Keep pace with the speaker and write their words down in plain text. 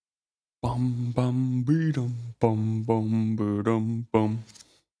Bum bum be dum bum bum be dum bum.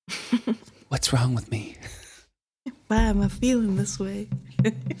 What's wrong with me? Why am I feeling this way?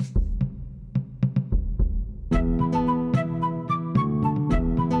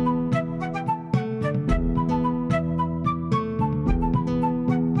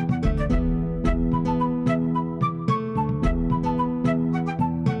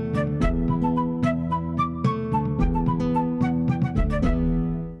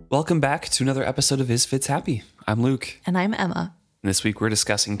 Welcome back to another episode of Is Fits Happy. I'm Luke. And I'm Emma. And this week we're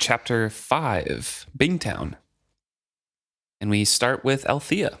discussing Chapter 5, Bingtown. And we start with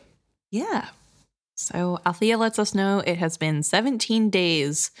Althea. Yeah. So Althea lets us know it has been 17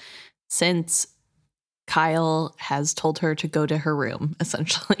 days since Kyle has told her to go to her room,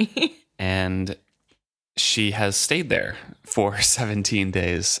 essentially. And she has stayed there for 17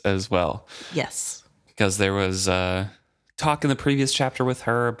 days as well. Yes. Because there was talk in the previous chapter with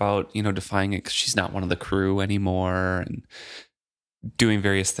her about, defying it because she's not one of the crew anymore and doing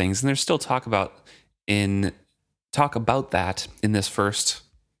various things. And there's still talk about that in this first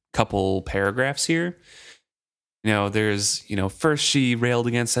couple paragraphs here. There's, first she railed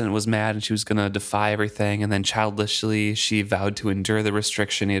against it and was mad and she was going to defy everything. And then childishly, she vowed to endure the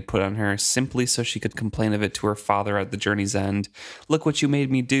restriction he had put on her simply so she could complain of it to her father at the journey's end. "Look what you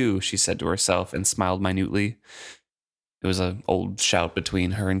made me do," she said to herself and smiled minutely. It was an old shout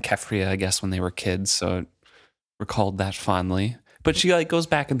between her and Keffria, I guess, when they were kids. So I recalled that fondly. But she goes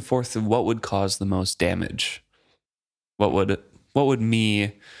back and forth of what would cause the most damage. What would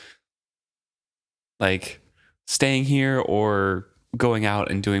me staying here or going out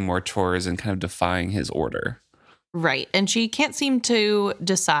and doing more chores and kind of defying his order. Right. And she can't seem to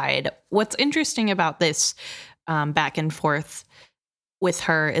decide. What's interesting about this back and forth with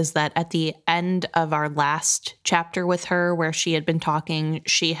her is that at the end of our last chapter with her, where she had been talking,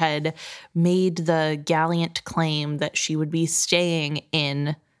 she had made the gallant claim that she would be staying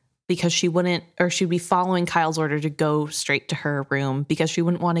in because she'd be following Kyle's order to go straight to her room because she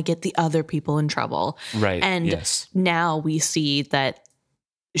wouldn't want to get the other people in trouble. Right. And yes. Now we see that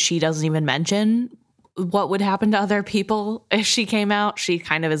she doesn't even mention what would happen to other people if she came out. She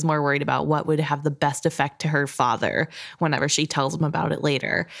kind of is more worried about what would have the best effect to her father whenever she tells him about it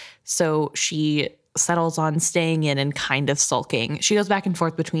later. So she settles on staying in and kind of sulking. She goes back and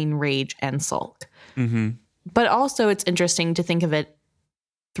forth between rage and sulk. Mm-hmm. But also it's interesting to think of it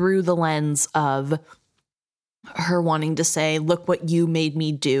through the lens of her wanting to say, "Look what you made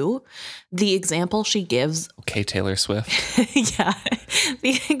me do." The example she gives... Okay, Taylor Swift. Yeah.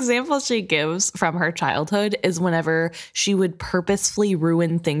 The example she gives from her childhood is whenever she would purposefully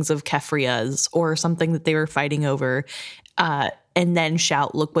ruin things of Keffria's or something that they were fighting over, and then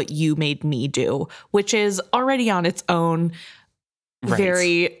shout, "Look what you made me do," which is already on its own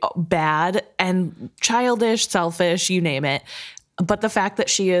very bad and childish, selfish, you name it. But the fact that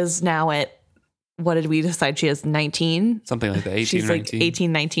she is now at, what did we decide she is, 19? Something like that, 18, She's 19. like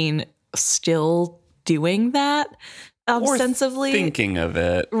 18, 19, still doing that ostensibly. Or thinking of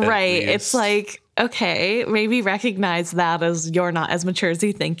it. Right. It's like, okay, maybe recognize that as you're not as mature as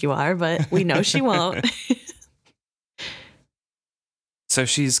you think you are, but we know she won't. So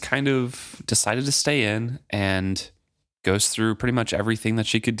she's kind of decided to stay in and goes through pretty much everything that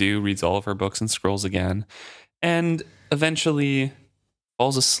she could do, reads all of her books and scrolls again, and eventually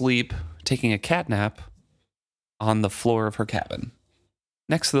falls asleep taking a cat nap on the floor of her cabin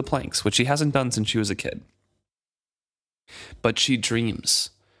next to the planks, which she hasn't done since she was a kid. But she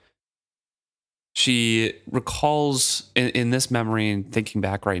dreams. She recalls in this memory, and thinking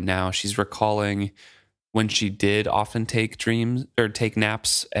back right now, she's recalling when she did often take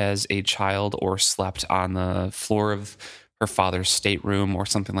naps as a child or slept on the floor of her father's stateroom or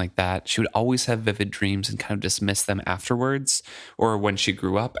something like that. She would always have vivid dreams and kind of dismiss them afterwards, or when she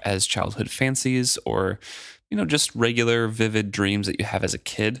grew up as childhood fancies, or, just regular vivid dreams that you have as a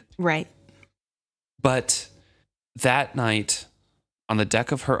kid. Right. But that night, on the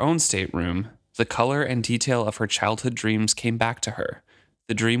deck of her own stateroom, the color and detail of her childhood dreams came back to her.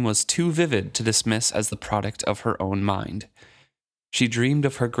 The dream was too vivid to dismiss as the product of her own mind. She dreamed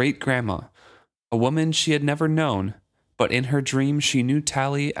of her great-grandma, a woman she had never known, but in her dream she knew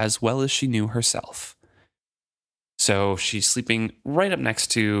Tally as well as she knew herself. So she's sleeping right up next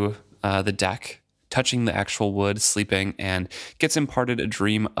to the deck, touching the actual wood, sleeping, and gets imparted a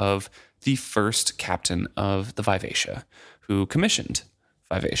dream of the first captain of the Vivacia, who commissioned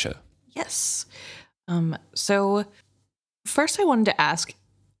Vivacia. Yes. So first I wanted to ask,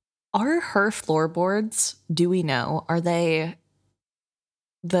 are her floorboards, do we know, are they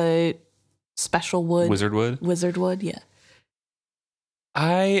the special wood? Wizard wood? Wizard wood, yeah.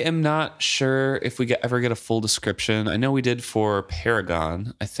 I am not sure if we ever get a full description. I know we did for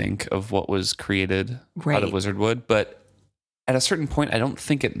Paragon, I think, of what was created out of Right. Wizardwood, but at a certain point, I don't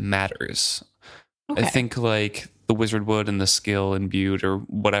think it matters. I Okay. think like the Wizardwood and the skill imbued or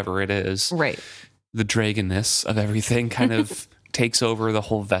whatever it is, Right. the dragonness of everything kind of takes over the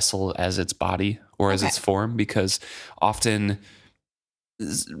whole vessel as its body or as Okay. its form, because often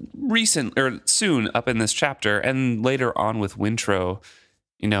recent or soon up in this chapter and later on with Wintro,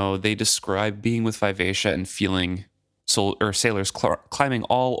 they describe being with Vivacia and feeling sailors climbing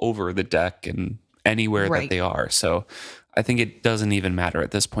all over the deck and anywhere that Right. they are. So I think it doesn't even matter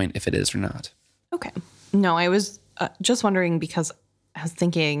at this point if it is or not. Okay. No, I was just wondering because I was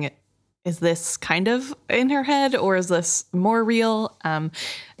thinking, is this kind of in her head or is this more real?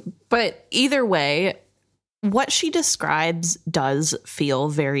 But either way, what she describes does feel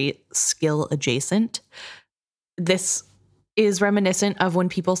very skill adjacent. This is reminiscent of when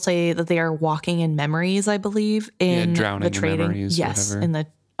people say that they are walking in memories, I believe, in drowning the in trading. memories or Yes, whatever. in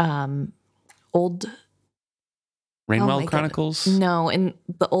the old Rainwild my Chronicles? goodness. No, in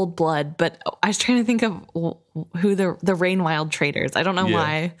the Old Blood, but I was trying to think of who the Rainwild traders. I don't know Yeah.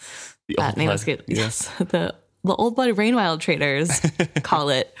 why The that Old name Blood. was good. Yeah. Yes, the Old Blood Rainwild traders call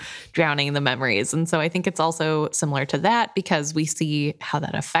it drowning in the memories, and so I think it's also similar to that because we see how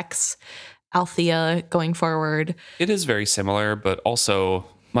that affects Althea going forward. It is very similar, but also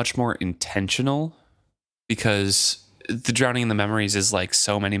much more intentional, because the drowning in the memories is like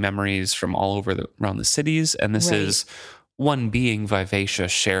so many memories from all over around the cities. And this Right. is one being, Vivacia,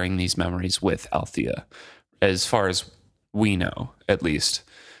 sharing these memories with Althea, as far as we know, at least.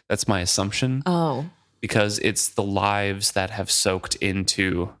 That's my assumption, Oh, because it's the lives that have soaked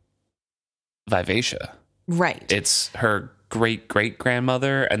into Vivacia. right. It's her great great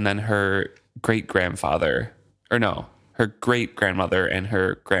grandmother and then her great grandfather, or no, her great grandmother and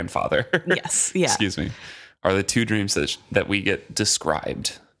her grandfather. Yes, yeah. Excuse me, are the two dreams that we get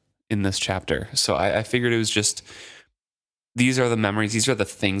described in this chapter. So I figured it was just, these are the memories, these are the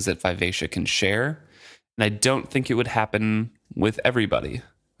things that Vivacia can share. And I don't think it would happen with everybody.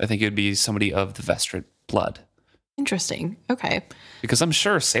 I think it would be somebody of the Vestrit blood, Interesting. Okay. because I'm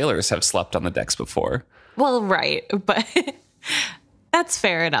sure sailors have slept on the decks before. Well, right, but that's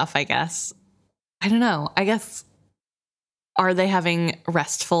fair enough, I guess. I don't know. I guess, are they having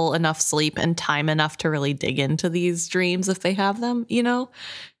restful enough sleep and time enough to really dig into these dreams if they have them,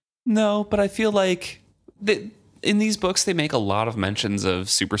 No, but I feel like in these books, they make a lot of mentions of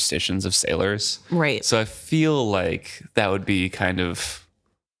superstitions of sailors. Right. So I feel like that would be kind of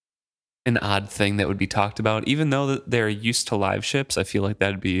an odd thing that would be talked about. Even though that they're used to live ships, I feel like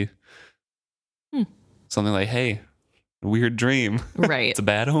that'd be something like, hey, weird dream. Right. It's a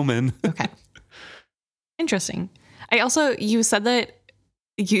bad omen. Okay. Interesting. You said that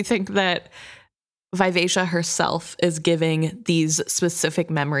you think that Vivacia herself is giving these specific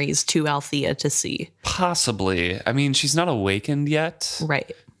memories to Althea to see. Possibly. I mean, she's not awakened yet. Right.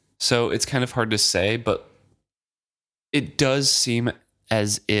 So it's kind of hard to say, but it does seem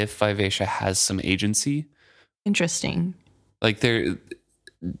as if Vivacia has some agency. Interesting. Like, they're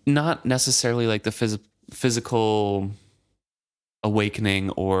not necessarily like the physical awakening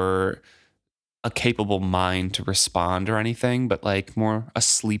or a capable mind to respond or anything, but like more a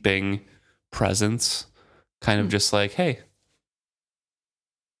sleeping presence, kind of just like, hey,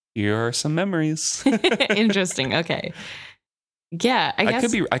 here are some memories. Interesting. Okay. Yeah, I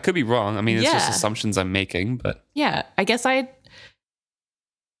guess I could be wrong. I mean, it's just Yeah. assumptions I'm making, but Yeah, I guess I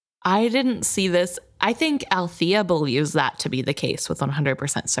didn't see this. I think Althea believes that to be the case with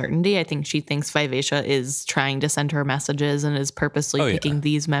 100% certainty. I think she thinks Vivacia is trying to send her messages and is purposely Oh, yeah. picking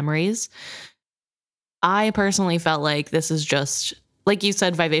these memories. I personally felt like this is just, like you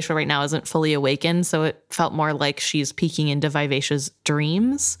said, Vivacia right now isn't fully awakened, so it felt more like she's peeking into Vivacia's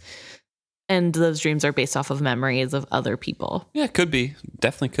dreams. And those dreams are based off of memories of other people. yeah, it could be.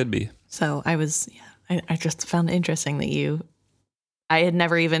 Definitely could be. So I just found it interesting that I had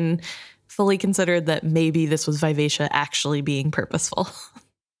never even fully considered that maybe this was Vivacia actually being purposeful.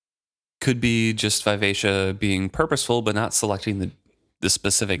 Could be just Vivacia being purposeful, but not selecting the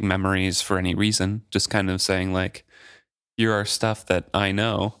specific memories for any reason. Just kind of saying like, here are stuff that I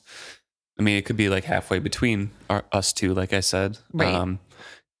know. I mean, it could be like halfway between us two, like I said. Right.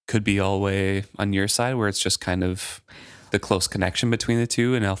 Could be all the way on your side where it's just kind of the close connection between the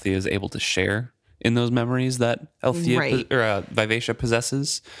two, and Althea is able to share in those memories that Right. Vivacia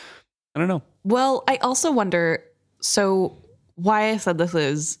possesses. I don't know. Well, I also wonder, so why I said this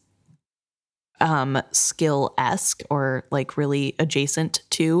is skill-esque or like really adjacent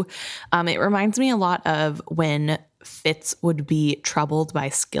to, it reminds me a lot of when Fitz would be troubled by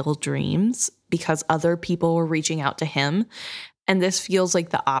Skill dreams because other people were reaching out to him. And this feels like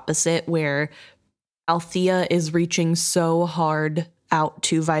the opposite, where Althea is reaching so hard out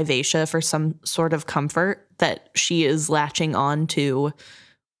to Vivacia for some sort of comfort that she is latching on to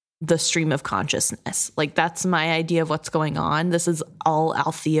the stream of consciousness. Like, that's my idea of what's going on. This is all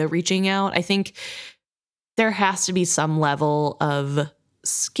Althea reaching out. I think there has to be some level of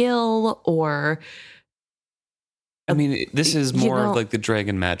skill or... I mean, this is more of like the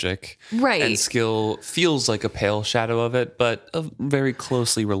dragon magic. Right. And Skill feels like a pale shadow of it, but a very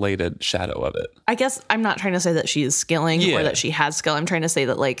closely related shadow of it. I guess I'm not trying to say that she is skilling or that she has skill. I'm trying to say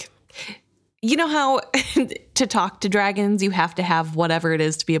that, like, you know how to talk to dragons, you have to have whatever it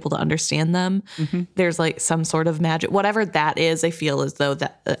is to be able to understand them. Mm-hmm. There's like some sort of magic, whatever that is. I feel as though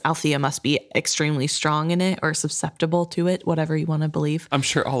that Althea must be extremely strong in it or susceptible to it, whatever you want to believe. I'm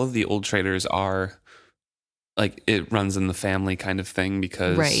sure all of the old traders are. Like, it runs in the family kind of thing,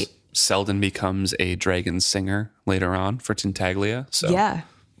 because Selden becomes a dragon singer later on for Tintaglia. So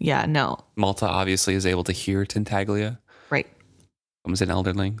no. Malta obviously is able to hear Tintaglia. Right. Becomes an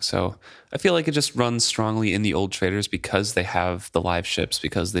elderling. So I feel like it just runs strongly in the old traders because they have the live ships,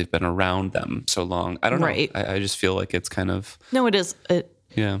 because they've been around them so long. I don't know. I just feel like it's kind of... No, it is.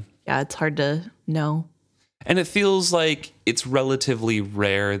 Yeah, it's hard to know. And it feels like it's relatively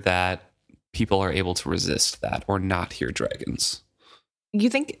rare that people are able to resist that or not hear dragons. You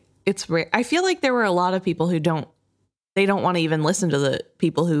think it's rare? I feel like there were a lot of people who don't want to even listen to the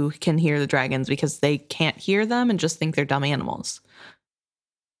people who can hear the dragons because they can't hear them and just think they're dumb animals.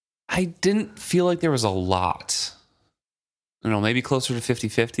 I didn't feel like there was a lot. I don't know, maybe closer to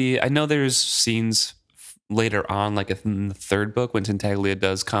 50-50. I know there's scenes later on, like in the third book, when Tintaglia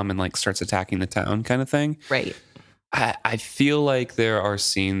does come and like starts attacking the town kind of thing. Right. I feel like there are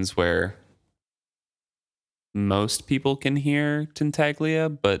scenes where most people can hear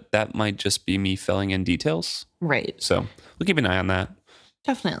Tintaglia, but that might just be me filling in details. Right. So we'll keep an eye on that.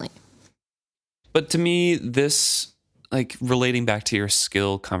 Definitely. But to me, this, like, relating back to your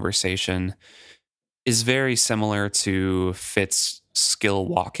skill conversation, is very similar to Fitz skill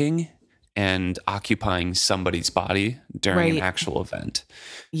walking and occupying somebody's body during an actual event.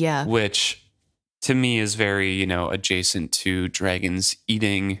 Yeah. Which to me is very, adjacent to dragons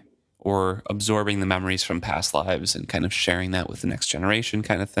eating or absorbing the memories from past lives and kind of sharing that with the next generation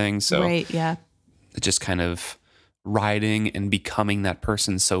kind of thing. So just kind of riding and becoming that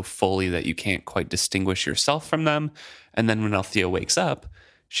person so fully that you can't quite distinguish yourself from them. And then when Althea wakes up,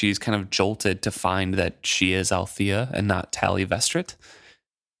 she's kind of jolted to find that she is Althea and not Tali Vestrit,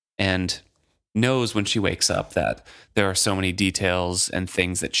 and knows when she wakes up that there are so many details and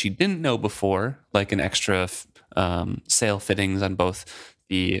things that she didn't know before, like an extra sail fittings on both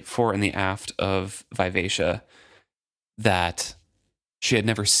the fore and the aft of Vivacia that she had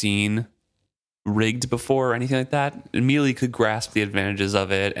never seen rigged before or anything like that. Immediately could grasp the advantages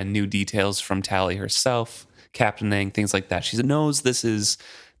of it and new details from Tali herself, captaining, things like that. She knows this is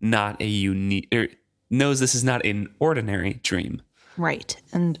not not an ordinary dream. Right.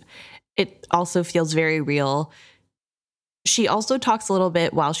 And it also feels very real. She also talks a little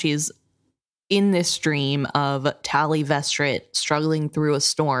bit while she's in this dream of Tali Vestrit struggling through a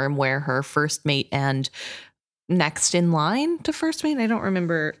storm where her first mate and next in line to first mate, I don't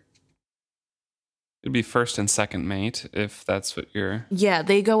remember. It'd be first and second mate, if that's what you're... Yeah,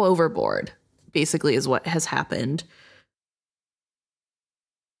 they go overboard, basically, is what has happened.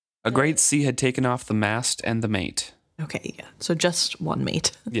 A great sea had taken off the mast and the mate. Okay, yeah. So just one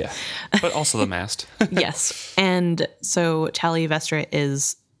mate. Yeah, but also the mast. Yes. And so Tali Vestrit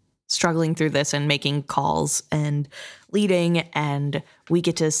is struggling through this and making calls and leading, and we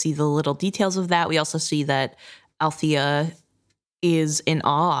get to see the little details of that. We also see that Althea is in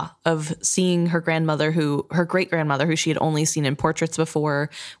awe of seeing her great-grandmother, who she had only seen in portraits before,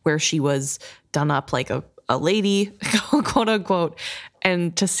 where she was done up like a lady, quote unquote,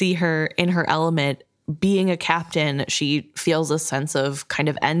 and to see her in her element being a captain. She feels a sense of kind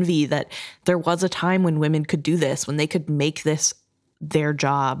of envy that there was a time when women could do this, when they could make this their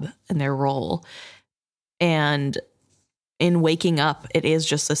job and their role. And in waking up, it is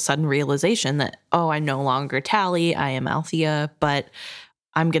just a sudden realization that, I'm no longer Tali, I am Althea, but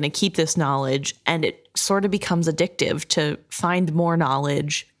I'm going to keep this knowledge. And it sort of becomes addictive to find more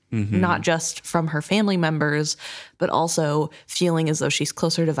knowledge, not just from her family members, but also feeling as though she's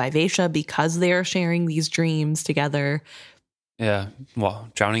closer to Vivacia because they're sharing these dreams together. Yeah, well,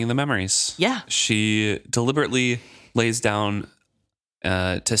 drowning in the memories. Yeah. She deliberately lays down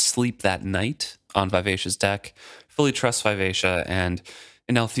to sleep that night on Vivacia's deck, fully trusts Vivacia, and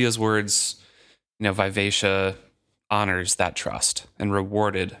in Althea's words, Vivacia honors that trust and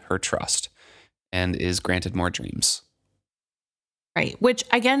rewarded her trust and is granted more dreams. Right. Which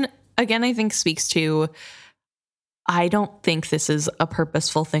again, I think speaks to, I don't think this is a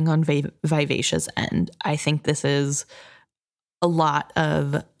purposeful thing on Vivacia's end. I think this is a lot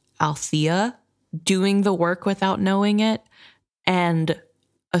of Althea doing the work without knowing it and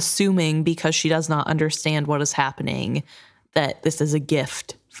assuming, because she does not understand what is happening, that this is a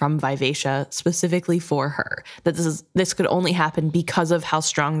gift from Vivacia specifically for her, that this could only happen because of how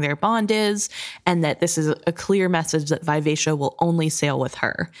strong their bond is, and that this is a clear message that Vivacia will only sail with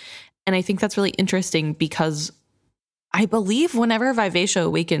her. And I think that's really interesting because I believe whenever Vivacia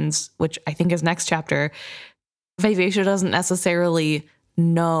awakens, which I think is next chapter, Vivacia doesn't necessarily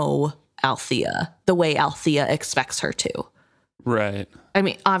know Althea the way Althea expects her to. Right. I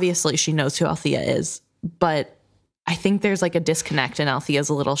mean, obviously she knows who Althea is, but I think there's like a disconnect and Althea's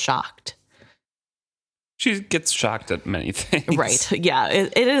a little shocked. She gets shocked at many things. Right. Yeah.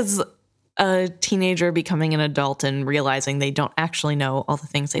 It is a teenager becoming an adult and realizing they don't actually know all the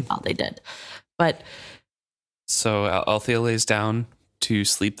things they thought they did. But so Althea lays down to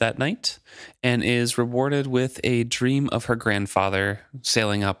sleep that night and is rewarded with a dream of her grandfather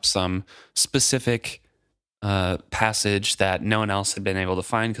sailing up some specific passage that no one else had been able to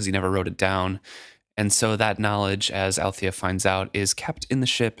find because he never wrote it down. And so that knowledge, as Althea finds out, is kept in the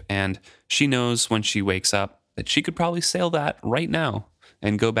ship, and she knows when she wakes up that she could probably sail that right now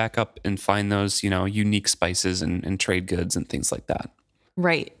and go back up and find those, unique spices and trade goods and things like that.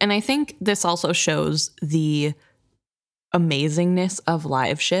 Right. And I think this also shows the amazingness of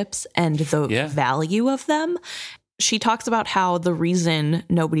live ships and the value of them. She talks about how the reason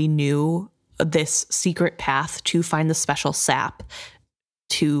nobody knew this secret path to find the special sap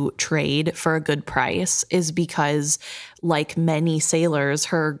to trade for a good price is because, like many sailors,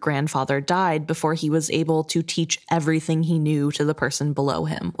 her grandfather died before he was able to teach everything he knew to the person below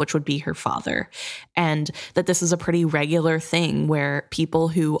him, which would be her father. And that this is a pretty regular thing where people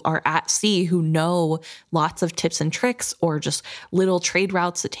who are at sea, who know lots of tips and tricks or just little trade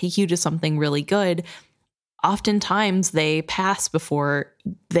routes that take you to something really good, oftentimes they pass before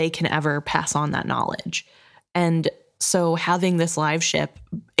they can ever pass on that knowledge. And so having this live ship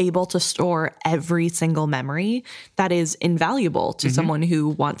able to store every single memory, that is invaluable to someone who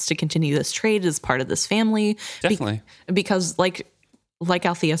wants to continue this trade as part of this family. Definitely. Because like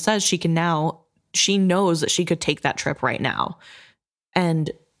Althea says, she knows that she could take that trip right now.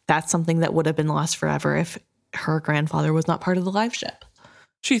 And that's something that would have been lost forever if her grandfather was not part of the live ship.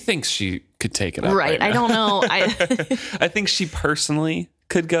 She thinks she could take it up. Right. I don't know. I think she personally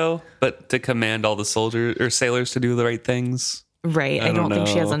could go, but to command all the soldiers or sailors to do the right things. Right. I don't think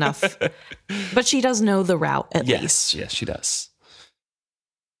she has enough. But she does know the route at least. Yes, she does.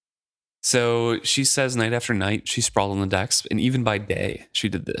 So she says night after night, she sprawled on the decks, and even by day, she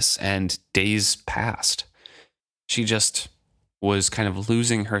did this, and days passed. She just was kind of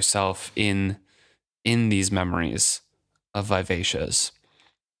losing herself in these memories of Vivacia's.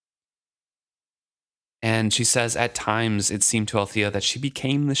 And she says at times it seemed to Althea that she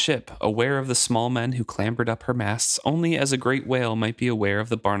became the ship, aware of the small men who clambered up her masts only as a great whale might be aware of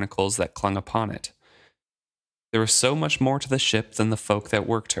the barnacles that clung upon it. There was so much more to the ship than the folk that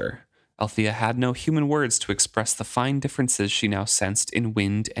worked her. Althea had no human words to express the fine differences she now sensed in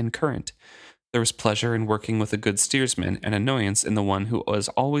wind and current. There was pleasure in working with a good steersman and annoyance in the one who was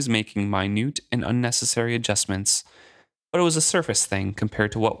always making minute and unnecessary adjustments, but it was a surface thing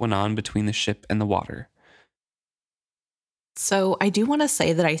compared to what went on between the ship and the water. So I do want to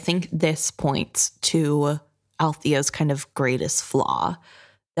say that I think this points to Althea's kind of greatest flaw,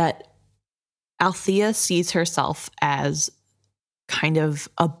 that Althea sees herself as kind of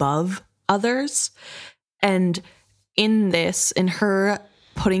above others. And in her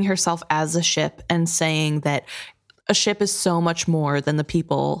putting herself as a ship and saying that a ship is so much more than the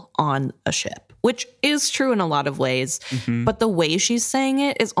people on a ship, which is true in a lot of ways. Mm-hmm. But the way she's saying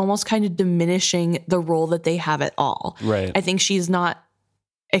it is almost kind of diminishing the role that they have at all. Right. I think she's not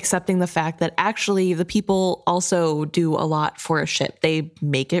accepting the fact that actually the people also do a lot for a ship. They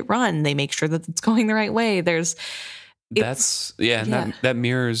make it run. They make sure that it's going the right way. That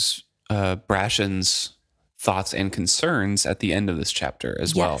mirrors Brashen's thoughts and concerns at the end of this chapter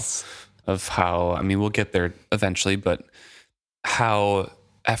as well. Of how, we'll get there eventually, but how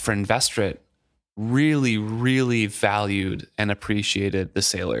Ephraim Vestrit really, really valued and appreciated the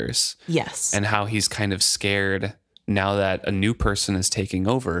sailors. Yes. And how he's kind of scared now that a new person is taking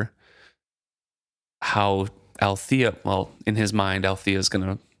over, how Althea, in his mind, Althea is going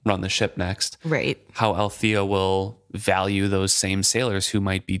to run the ship next. Right. How Althea will value those same sailors who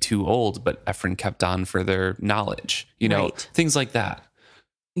might be too old, but Ephron kept on for their knowledge, Right. things like that.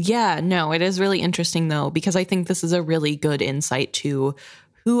 Yeah, no, it is really interesting though, because I think this is a really good insight to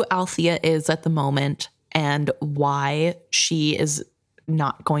who Althea is at the moment and why she is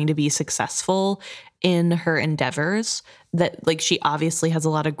not going to be successful in her endeavors. That, like, she obviously has a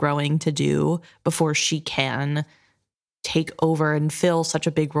lot of growing to do before she can take over and fill such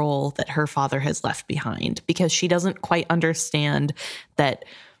a big role that her father has left behind, because she doesn't quite understand that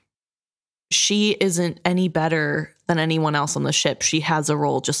she isn't any better than anyone else on the ship. She has a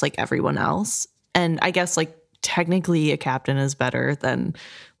role just like everyone else. And I guess, like, technically a captain is better than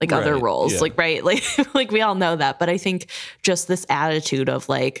like other Right, roles. yeah. Like, right. Like we all know that. But I think just this attitude of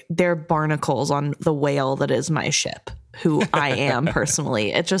like, they're barnacles on the whale that is my ship, who I am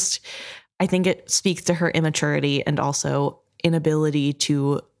personally. I think it speaks to her immaturity and also inability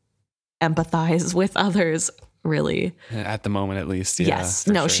to empathize with others, really. At the moment, at least. Yeah, Yes.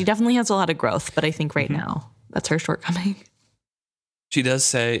 for No, sure. she definitely has a lot of growth, but I think right now that's her shortcoming. She does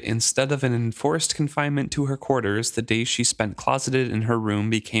say, instead of an enforced confinement to her quarters, the days she spent closeted in her room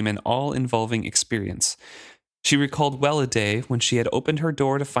became an all-involving experience. She recalled well a day when she had opened her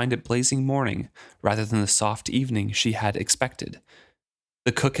door to find it blazing morning, rather than the soft evening she had expected.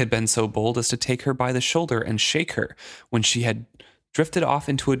 The cook had been so bold as to take her by the shoulder and shake her when she had drifted off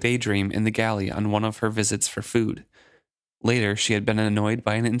into a daydream in the galley on one of her visits for food. Later, she had been annoyed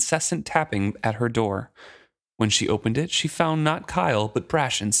by an incessant tapping at her door. When she opened it, she found not Kyle, but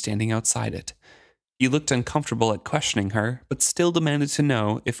Brashen standing outside it. He looked uncomfortable at questioning her, but still demanded to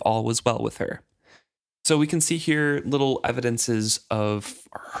know if all was well with her. So we can see here little evidences of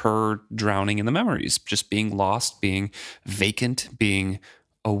her drowning in the memories, just being lost, being vacant, being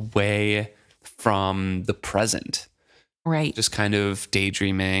away from the present, Right. just kind of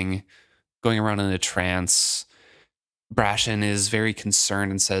daydreaming, going around in a trance. Brashen is very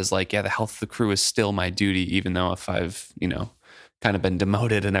concerned and says, like, yeah, the health of the crew is still my duty, even though if I've, kind of been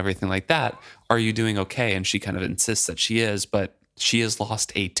demoted and everything like that. Are you doing okay? And she kind of insists that she is, but she has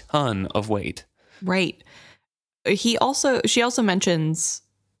lost a ton of weight. Right. She also mentions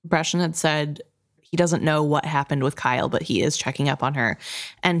Brashen had said he doesn't know what happened with Kyle, but he is checking up on her.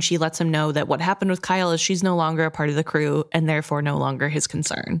 And she lets him know that what happened with Kyle is she's no longer a part of the crew and therefore no longer his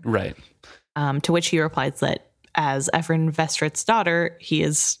concern. Right. To which he replies that as Ephron Vestrit's daughter, she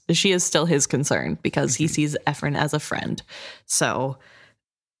is still his concern because he sees Ephron as a friend. So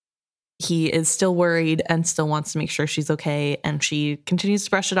he is still worried and still wants to make sure she's okay. And she continues to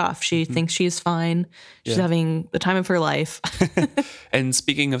brush it off. She thinks she's fine. She's having the time of her life. And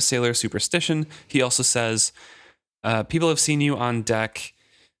speaking of sailor superstition, he also says, people have seen you on deck.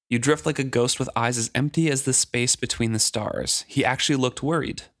 You drift like a ghost with eyes as empty as the space between the stars. He actually looked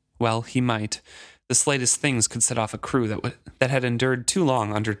worried. Well, he might. The slightest things could set off a crew that had endured too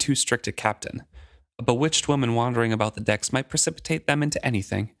long under too strict a captain. A bewitched woman wandering about the decks might precipitate them into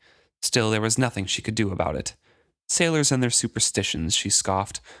anything. Still, there was nothing she could do about it. Sailors and their superstitions, she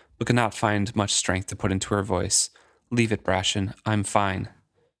scoffed, but could not find much strength to put into her voice. Leave it, Brashen. I'm fine.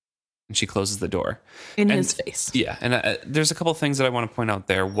 And she closes the door. In his face. Yeah, and there's a couple things that I want to point out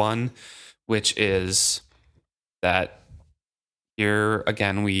there. One, which is that here,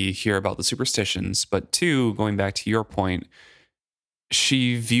 again, we hear about the superstitions, but two, going back to your point,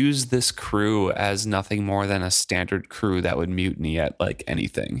 she views this crew as nothing more than a standard crew that would mutiny at like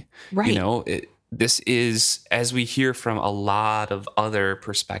anything. Right. This is, as we hear from a lot of other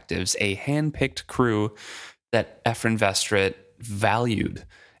perspectives, a handpicked crew that Ephron Vestrit valued.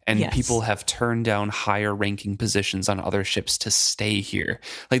 And Yes. people have turned down higher ranking positions on other ships to stay here.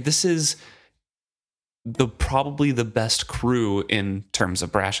 Like, this is probably the best crew in terms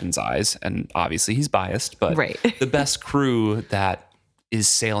of Brashen's eyes. And obviously he's biased, but Right. the best crew that is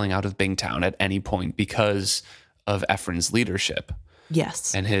sailing out of Bingtown at any point because of Ephron's leadership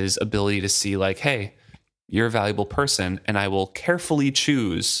Yes. and his ability to see, like, hey, you're a valuable person, and I will carefully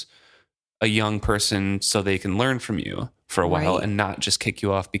choose a young person so they can learn from you for a while Right. and not just kick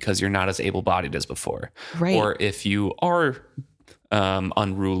you off because you're not as able-bodied as before. Right. Or if you are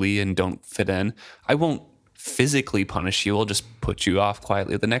unruly and don't fit in, I won't physically punish you. I'll just put you off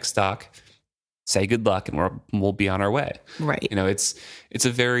quietly at the next dock, say good luck, and we'll be on our way. Right. It's a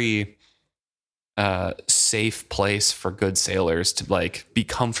very safe place for good sailors to like be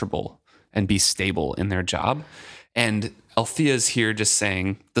comfortable and be stable in their job. And Althea's here just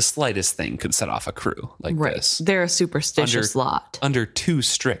saying the slightest thing could set off a crew like Right. this. They're a superstitious lot. Under too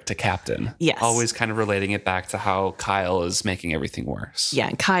strict a captain. Yes. Always kind of relating it back to how Kyle is making everything worse. Yeah,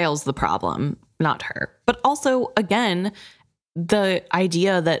 and Kyle's the problem, not her. But also, again, the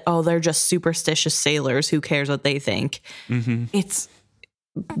idea that, oh, they're just superstitious sailors, who cares what they think? It's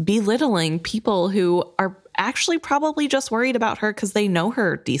belittling people who are actually probably just worried about her because they know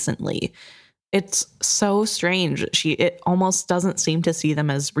her decently. It's so strange. It almost doesn't seem to see them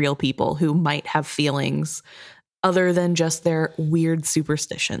as real people who might have feelings other than just their weird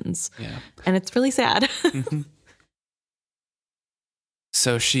superstitions. Yeah. And it's really sad.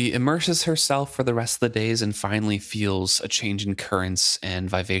 So she immerses herself for the rest of the days and finally feels a change in currents, and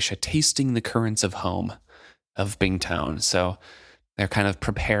Vivacia tasting the currents of home, of Bingtown. So they're kind of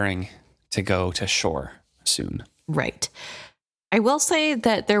preparing to go to shore soon. Right. I will say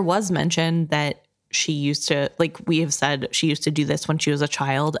that there was mention that she used to, like we have said, she used to do this when she was a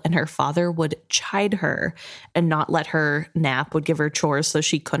child, and her father would chide her and not let her nap, would give her chores so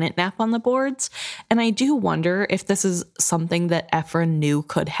she couldn't nap on the boards. And I do wonder if this is something that Ephron knew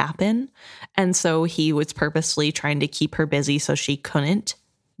could happen. And so he was purposely trying to keep her busy so she couldn't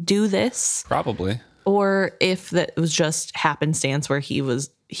do this. Probably. Or if that was just happenstance where he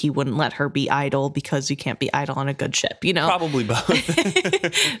wouldn't let her be idle because you can't be idle on a good ship, you know? Probably both.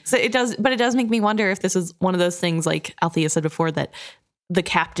 So it does make me wonder if this is one of those things, like Althea said before, that the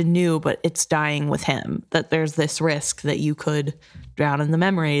captain knew, but it's dying with him, that there's this risk that you could drown in the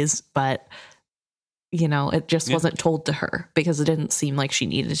memories, but you know, it just wasn't told to her because it didn't seem like she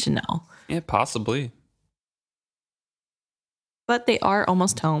needed to know. Yeah, possibly. But they are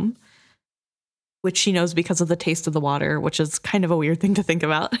almost home, which she knows because of the taste of the water, which is kind of a weird thing to think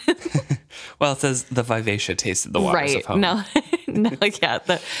about. Well, it says the Vivacia tasted the waters of home. No, yeah.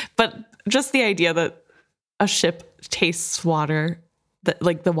 But just the idea that a ship tastes water, that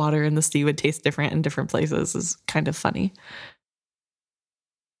like the water in the sea would taste different in different places, is kind of funny.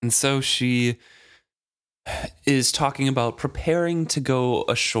 And so she is talking about preparing to go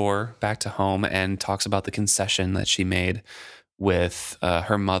ashore back to home, and talks about the concession that she made with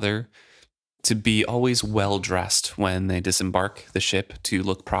her mother to be always well-dressed when they disembark the ship, to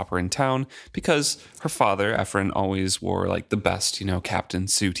look proper in town, because her father, Ephron, always wore like the best, captain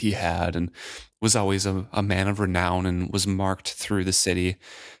suit he had, and was always a man of renown and was marked through the city.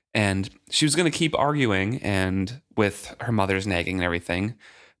 And she was going to keep arguing and with her mother's nagging and everything,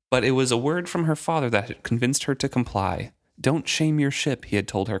 but it was a word from her father that had convinced her to comply. "Don't shame your ship," he had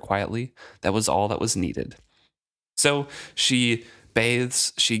told her quietly. That was all that was needed. So she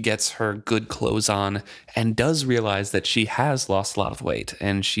bathes, she gets her good clothes on, and does realize that she has lost a lot of weight,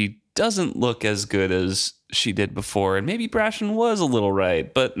 and she doesn't look as good as she did before. And maybe Brashen was a little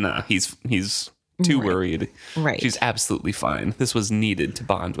right, but nah, he's too worried. Right. She's absolutely fine. This was needed to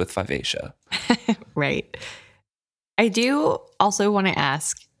bond with Vivacia. Right. I do also want to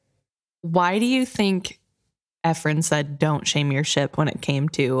ask, why do you think Ephron said, "Don't shame your ship," when it came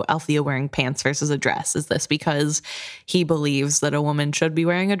to Althea wearing pants versus a dress? Is this because he believes that a woman should be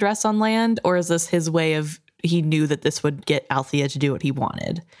wearing a dress on land? Or is this his way of, he knew that this would get Althea to do what he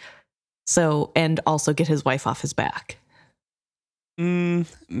wanted? So, and also get his wife off his back.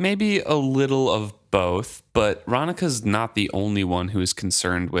 Maybe a little of both, but Ronica's not the only one who is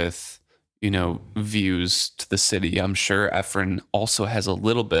concerned with, views to the city. I'm sure Ephron also has a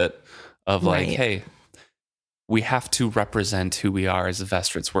little bit of like, Right. Hey, we have to represent who we are as a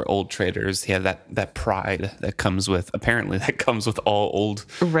Vestrits. We're old traders. He had that pride that comes with all old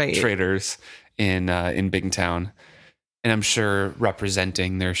Right. traders in Bingtown. And I'm sure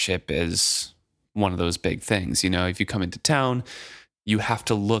representing their ship is one of those big things. If you come into town, you have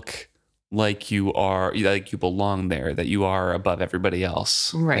to look like you belong there, that you are above everybody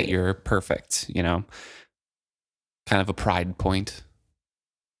else, Right. that you're perfect, kind of a pride point.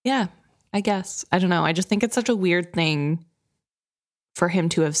 Yeah, I guess. I don't know. I just think it's such a weird thing for him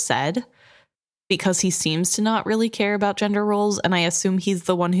to have said, because he seems to not really care about gender roles. And I assume he's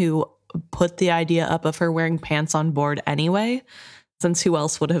the one who put the idea up of her wearing pants on board anyway, since who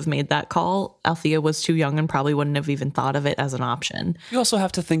else would have made that call? Althea was too young and probably wouldn't have even thought of it as an option. You also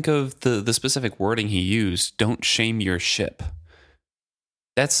have to think of the specific wording he used. Don't shame your ship.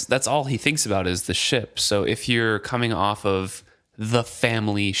 That's all he thinks about is the ship. So if you're coming off of the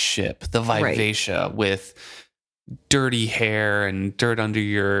family ship, the Vivacia, with dirty hair and dirt under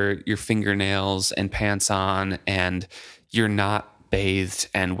your fingernails and pants on, and you're not bathed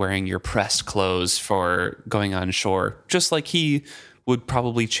and wearing your pressed clothes for going on shore, just like he would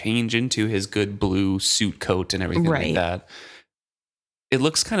probably change into his good blue suit coat and everything like that. It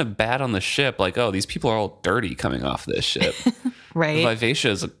looks kind of bad on the ship, like, oh, these people are all dirty coming off this ship. Right. The Vivacia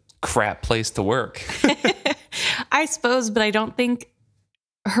is a crap place to work. I suppose, but I don't think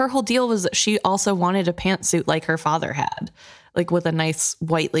her whole deal was that she also wanted a pantsuit like her father had, like with a nice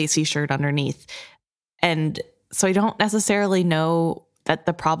white lacy shirt underneath. And So I don't necessarily know that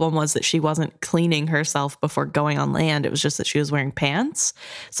the problem was that she wasn't cleaning herself before going on land. It was just that she was wearing pants.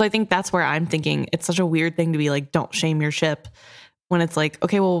 So I think that's where I'm thinking it's such a weird thing to be like, don't shame your ship, when it's like,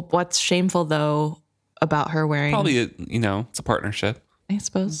 okay, well, what's shameful though about her wearing? Probably, it's a partnership. I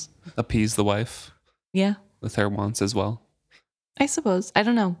suppose. Appease the wife. Yeah. With her wants as well. I suppose. I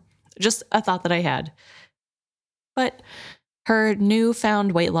don't know. Just a thought that I had. But her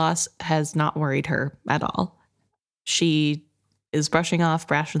newfound weight loss has not worried her at all. She is brushing off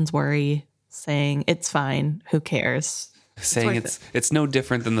Brashen's worry, saying it's fine, who cares? Saying it's no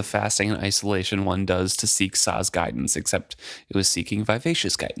different than the fasting and isolation one does to seek Sa's guidance, except it was seeking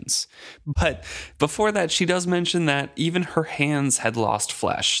vivacious guidance. But before that, she does mention that even her hands had lost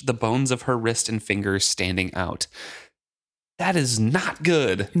flesh, the bones of her wrist and fingers standing out. That is not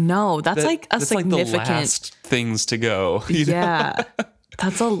good. No, that's like a significant... like the last things to go. Yeah,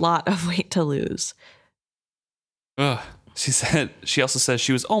 that's a lot of weight to lose. Ugh. She also says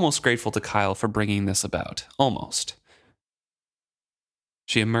she was almost grateful to Kyle for bringing this about. Almost.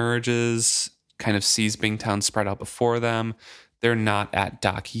 She emerges, kind of sees Bingtown spread out before them. They're not at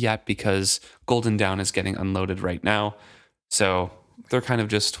dock yet because Golden Dawn is getting unloaded right now. So they're kind of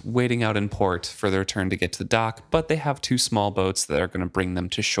just waiting out in port for their turn to get to the dock. But they have 2 small boats that are going to bring them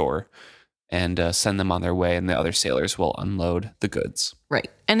to shore and send them on their way. And the other sailors will unload the goods.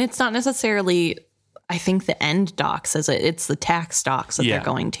 Right. And it's not necessarily... I think the end docks, it's the tax docks that they're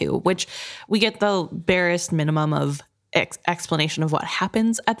going to, which we get the barest minimum of explanation of what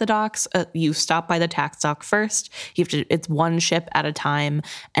happens at the docks. You stop by the tax dock first. It's one ship at a time,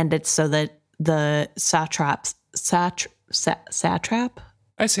 and it's so that the satrap.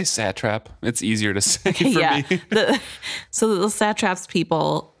 I say satrap. It's easier to say for me. So that the satraps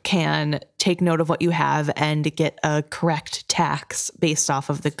people can take note of what you have and get a correct tax based off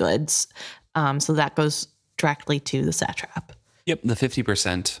of the goods. So that goes directly to the satrap. Yep, the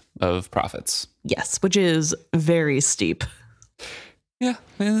 50% of profits. Yes, which is very steep. Yeah,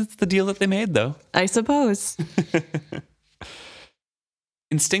 it's the deal that they made, though. I suppose.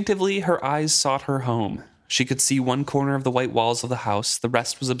 Instinctively, her eyes sought her home. She could see one corner of the white walls of the house, the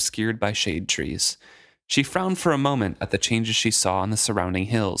rest was obscured by shade trees. She frowned for a moment at the changes she saw on the surrounding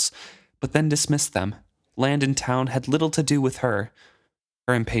hills, but then dismissed them. Land and town had little to do with her.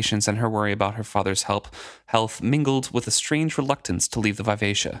 Her impatience and her worry about her father's health mingled with a strange reluctance to leave the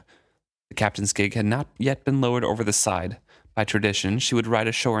Vivacia. The captain's gig had not yet been lowered over the side. By tradition, she would ride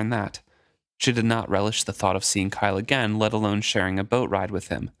ashore in that. She did not relish the thought of seeing Kyle again, let alone sharing a boat ride with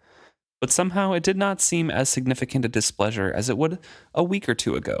him. But somehow it did not seem as significant a displeasure as it would a week or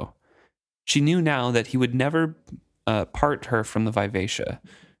 2 ago. She knew now that he would never part her from the Vivacia.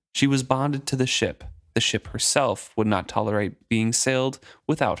 She was bonded to the ship. The ship herself would not tolerate being sailed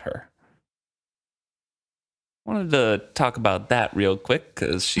without her. Wanted to talk about that real quick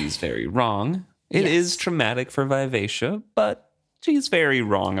because she's very wrong. It is traumatic for Vivacia, but she's very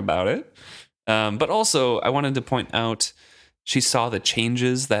wrong about it. But also, I wanted to point out she saw the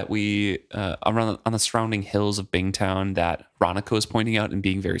changes that we on the surrounding hills of Bingtown that Ronica was pointing out and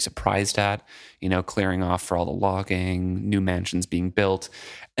being very surprised at. Clearing off for all the logging, new mansions being built,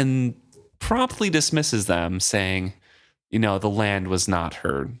 and promptly dismisses them, saying, the land was not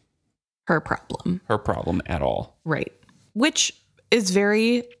her problem. Her problem at all. Right. Which is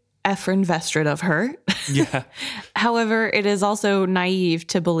very Ephron Vestrid of her. Yeah. However, it is also naive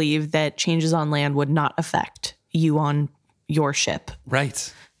to believe that changes on land would not affect you on your ship.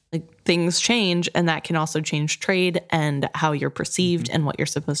 Right. Like things change, and that can also change trade and how you're perceived and what you're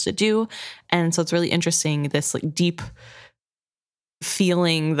supposed to do. And so it's really interesting, this like deep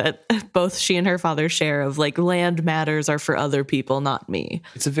feeling that both she and her father share of like land matters are for other people, not me.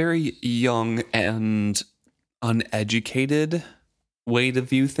 It's a very young and uneducated way to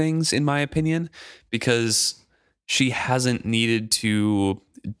view things, in my opinion, because she hasn't needed to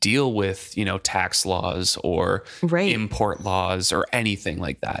deal with, tax laws or import laws or anything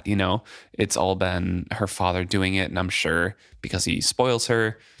like that. It's all been her father doing it. And I'm sure because he spoils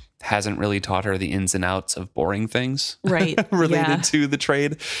her, hasn't really taught her the ins and outs of boring things related to the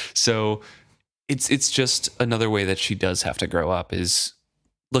trade. So it's just another way that she does have to grow up, is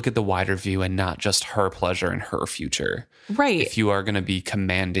look at the wider view and not just her pleasure and her future. Right. If you are going to be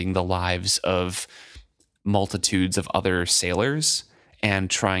commanding the lives of multitudes of other sailors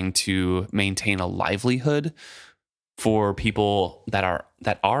and trying to maintain a livelihood for people that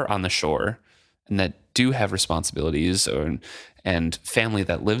are on the shore and that do have responsibilities and family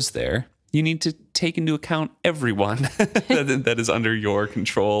that lives there, you need to take into account everyone that is under your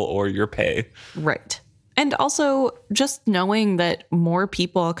control or your pay. Right. And also just knowing that more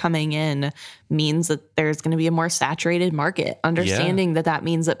people coming in means that there's going to be a more saturated market. Understanding that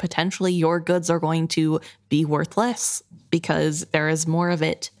means that potentially your goods are going to be worth less because there is more of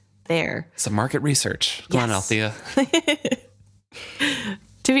it there. Some market research. Come on, Althea.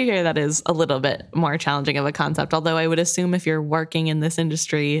 To be fair, that is a little bit more challenging of a concept. Although I would assume if you're working in this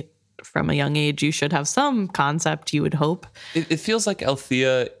industry from a young age, you should have some concept, you would hope. It feels like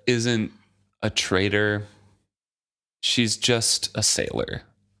Althea isn't a trader. She's just a sailor.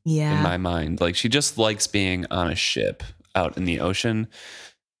 Yeah. In my mind. Like, she just likes being on a ship out in the ocean.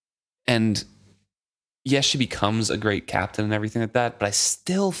 And yes, she becomes a great captain and everything like that, but I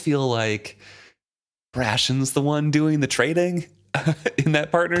still feel like Brashen's the one doing the trading in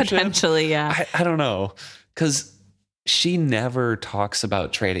that partnership. Potentially, yeah. I don't know. Because she never talks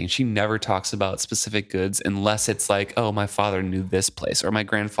about trading. She never talks about specific goods unless it's like, oh, my father knew this place or my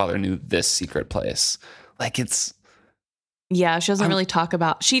grandfather knew this secret place. Like, it's... Yeah, she doesn't really talk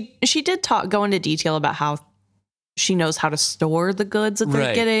about... She did go into detail about how she knows how to store the goods that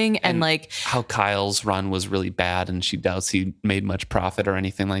they're getting and like... How Kyle's run was really bad and she doubts he made much profit or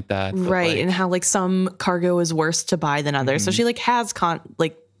anything like that. Right, and how like some cargo is worse to buy than others. So she like has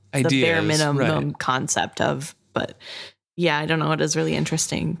the bare minimum concept of... But yeah, I don't know. It is really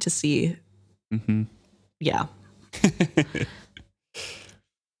interesting to see. Mm-hmm. Yeah.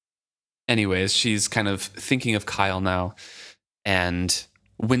 Anyways, she's kind of thinking of Kyle now and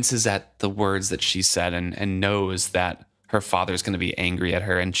winces at the words that she said and knows that her father's going to be angry at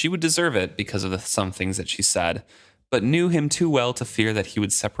her and she would deserve it because of some things that she said, but knew him too well to fear that he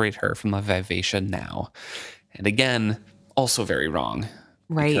would separate her from the Vivacia now. And again, also very wrong.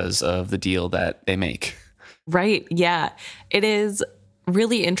 Right. Because of the deal that they make. Right. Yeah. It is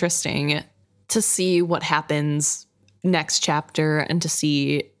really interesting to see what happens next chapter and to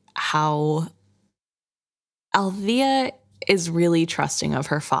see how Althea is really trusting of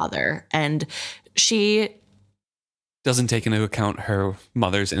her father. And she doesn't take into account her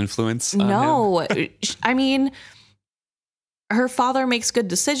mother's influence on him. I mean, her father makes good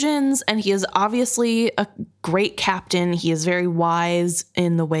decisions and he is obviously a great captain. He is very wise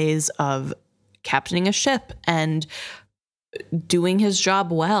in the ways of captaining a ship and doing his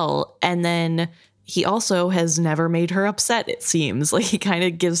job well. And then he also has never made her upset, it seems. Like, he kind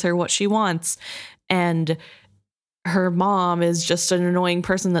of gives her what she wants. And her mom is just an annoying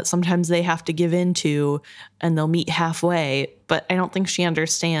person that sometimes they have to give in to and they'll meet halfway. But I don't think she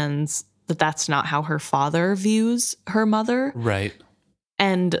understands that that's not how her father views her mother. Right.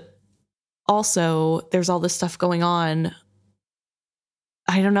 And also, there's all this stuff going on.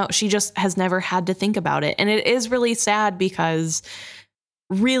 I don't know. She just has never had to think about it. And it is really sad because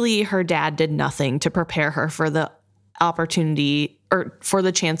really her dad did nothing to prepare her for the opportunity or for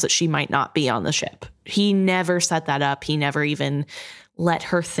the chance that she might not be on the ship. He never set that up. He never even let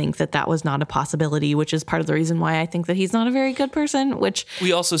her think that that was not a possibility, which is part of the reason why I think that he's not a very good person, which...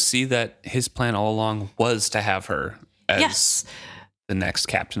 We also see that his plan all along was to have her as the next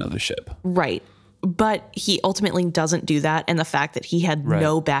captain of the ship. Right. But he ultimately doesn't do that. And the fact that he had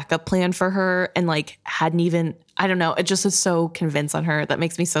no backup plan for her and like hadn't even, I don't know, it just is so convinced on her. That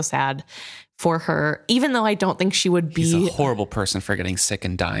makes me so sad for her, even though I don't think she would be... He's a horrible person for getting sick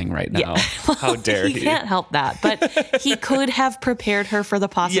and dying right now. Yeah. Well, how dare he? He can't help that. But he could have prepared her for the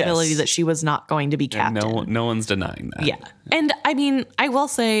possibility that she was not going to be captain. No one's denying that. Yeah. And I mean, I will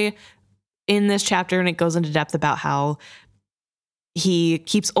say in this chapter, and it goes into depth about how he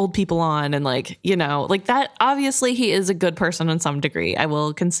keeps old people on and like, you know, like that. Obviously he is a good person in some degree. I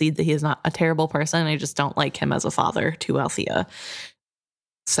will concede that he is not a terrible person. I just don't like him as a father to Althea.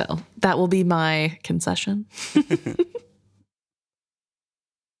 So that will be my concession.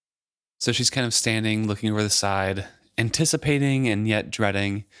 So she's kind of standing, looking over the side, anticipating and yet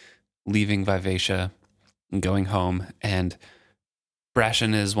dreading leaving Vivacia and going home. And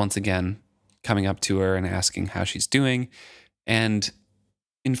Brashen is once again coming up to her and asking how she's doing, and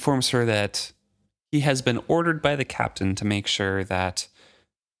informs her that he has been ordered by the captain to make sure that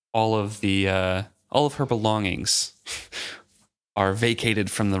all of her belongings are vacated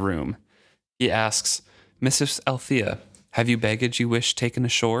from the room. He asks, "Mrs. Althea, have you baggage you wish taken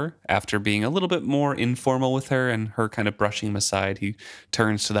ashore?" After being a little bit more informal with her and her kind of brushing him aside, he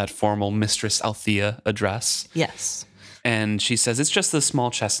turns to that formal Mistress Althea address. Yes. And she says, "It's just the small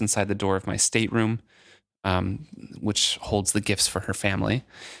chest inside the door of my stateroom, which holds the gifts for her family."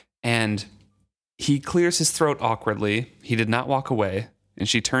 And he clears his throat awkwardly. He did not walk away, and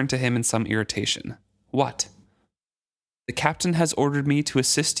she turned to him in some irritation. "What?" "The captain has ordered me to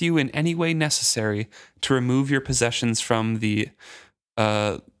assist you in any way necessary to remove your possessions from the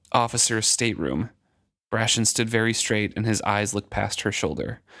officer's stateroom. Brashen stood very straight, and his eyes looked past her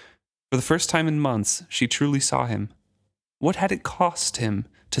shoulder. For the first time in months, she truly saw him. What had it cost him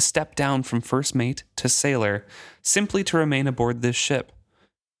to step down from first mate to sailor simply to remain aboard this ship?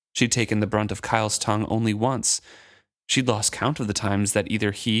 She'd taken the brunt of Kyle's tongue only once. She'd lost count of the times that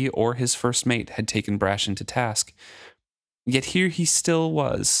either he or his first mate had taken Brashen to task. Yet here he still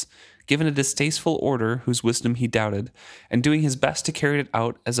was, given a distasteful order whose wisdom he doubted, and doing his best to carry it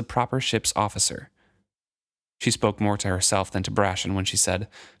out as a proper ship's officer. She spoke more to herself than to Brashen when she said,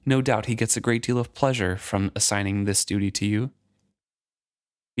 "No doubt he gets a great deal of pleasure from assigning this duty to you."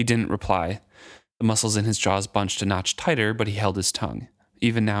 He didn't reply. The muscles in his jaws bunched a notch tighter, but he held his tongue.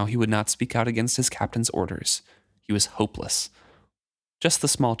 Even now, he would not speak out against his captain's orders. He was hopeless. Just the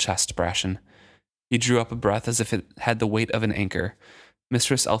small chest, Brashen. He drew up a breath as if it had the weight of an anchor.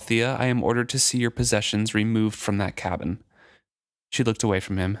 "Mistress Althea, I am ordered to see your possessions removed from that cabin." She looked away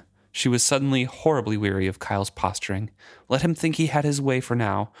from him. She was suddenly horribly weary of Kyle's posturing. Let him think he had his way for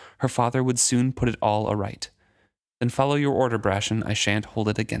now. Her father would soon put it all aright. "Then follow your order, Brashen. I shan't hold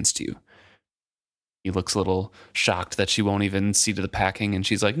it against you." He looks a little shocked that she won't even see to the packing, and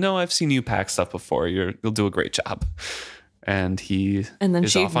she's like, "No, I've seen you pack stuff before. You'll do a great job." And then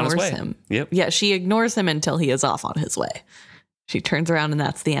is she off on his ignores way. him. Yep. Yeah, she ignores him until he is off on his way. She turns around, and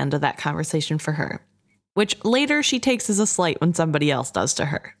that's the end of that conversation for her, which later she takes as a slight when somebody else does to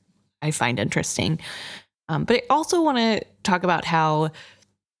her. I find interesting. But I also want to talk about how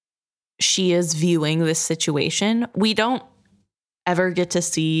she is viewing this situation. We don't ever get to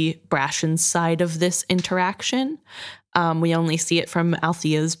see Brashen's side of this interaction. We only see it from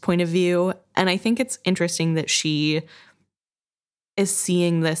Althea's point of view. And I think it's interesting that she is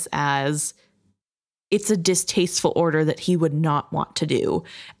seeing this as it's a distasteful order that he would not want to do.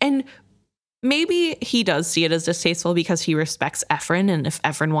 And maybe he does see it as distasteful because he respects Ephron, and if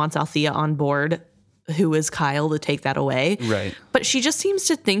Ephron wants Althea on board, who is Kyle to take that away? Right. But she just seems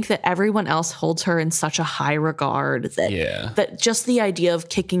to think that everyone else holds her in such a high regard that just the idea of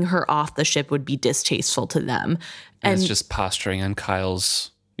kicking her off the ship would be distasteful to them. And it's just posturing on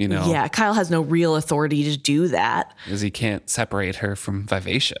Kyle's, Yeah, Kyle has no real authority to do that. because he can't separate her from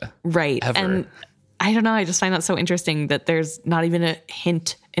Vivacia. Right. Ever. And I don't know. I just find that so interesting that there's not even a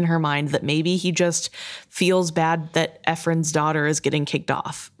hint in her mind that maybe he just feels bad that Ephron's daughter is getting kicked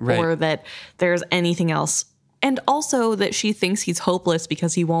off, Right. or that there's anything else. And also that she thinks he's hopeless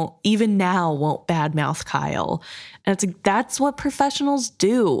because he won't badmouth Kyle. And it's like, that's what professionals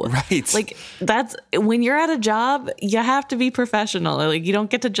do. Right. Like, that's when you're at a job, you have to be professional. Like, you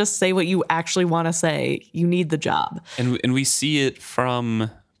don't get to just say what you actually want to say. You need the job. And we see it from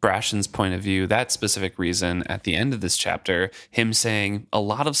Brashen's point of view, that specific reason at the end of this chapter, him saying a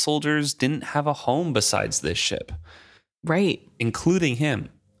lot of soldiers didn't have a home besides this ship, Right. including him.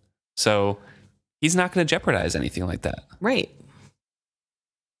 So he's not going to jeopardize anything like that. Right.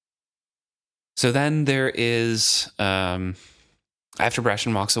 So then there is, after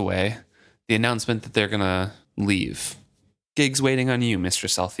Brashen walks away, the announcement that they're going to leave. "Gig's waiting on you,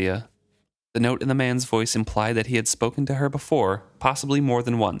 Mistress Althea." The note in the man's voice implied that he had spoken to her before, possibly more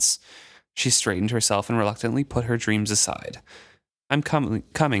than once. She straightened herself and reluctantly put her dreams aside. "I'm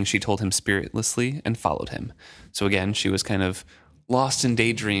coming," she told him spiritlessly, and followed him. So again, she was kind of lost in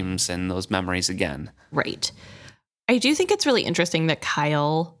daydreams and those memories again. Right. I do think it's really interesting that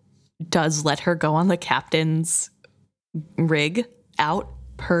Kyle does let her go on the captain's rig out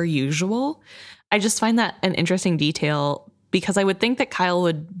per usual. I just find that an interesting detail because I would think that Kyle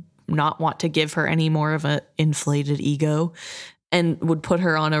would not want to give her any more of an inflated ego and would put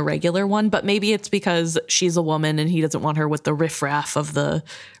her on a regular one. But maybe it's because she's a woman and he doesn't want her with the riffraff of the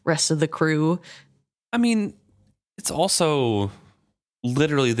rest of the crew. I mean, it's also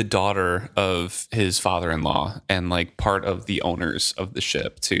literally the daughter of his father-in-law and like part of the owners of the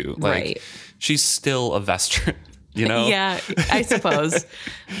ship too. Like Right. she's still a Vestron, you know? Yeah, I suppose.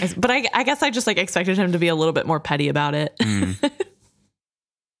 But I guess I just like expected him to be a little bit more petty about it.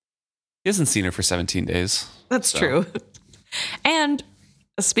 He hasn't seen her for 17 days. That's true. And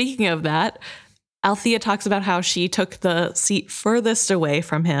speaking of that, Althea talks about how she took the seat furthest away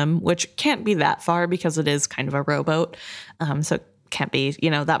from him, which can't be that far because it is kind of a rowboat. So it can't be,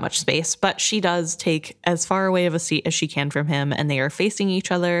 that much space. But she does take as far away of a seat as she can from him, and they are facing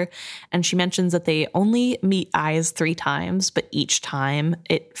each other. And she mentions that they only meet eyes 3 times, but each time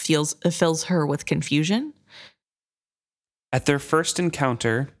it fills her with confusion. At their first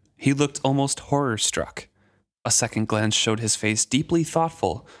encounter, he looked almost horror-struck. A second glance showed his face deeply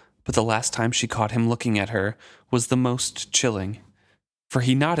thoughtful, but the last time she caught him looking at her was the most chilling. For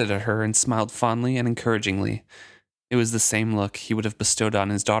he nodded at her and smiled fondly and encouragingly. It was the same look he would have bestowed on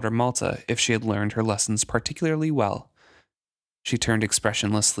his daughter Malta if she had learned her lessons particularly well. She turned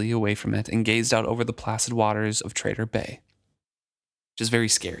expressionlessly away from it and gazed out over the placid waters of Trader Bay, which is very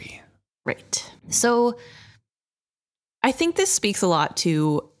scary. Right. So I think this speaks a lot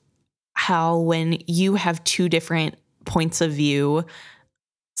to how when you have two different points of view,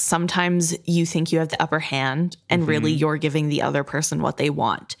 sometimes you think you have the upper hand and really you're giving the other person what they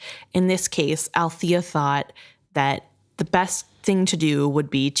want. In this case, Althea thought that the best thing to do would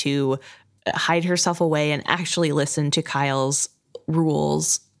be to hide herself away and actually listen to Kyle's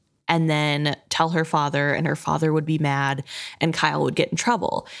rules and then tell her father, and her father would be mad and Kyle would get in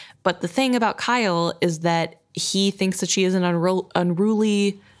trouble. But the thing about Kyle is that he thinks that she is an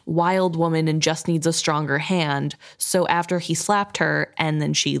unruly, wild woman and just needs a stronger hand. So after he slapped her and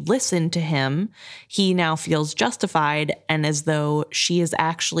then she listened to him, he now feels justified and as though she has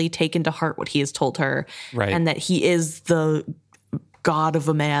actually taken to heart what he has told her. Right. And that he is the god of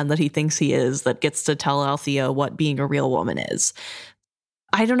a man that he thinks he is, that gets to tell Althea what being a real woman is.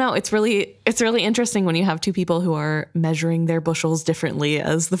 I don't know. It's really interesting when you have two people who are measuring their bushels differently,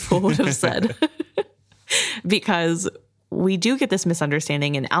 as the fool would have said, because we do get this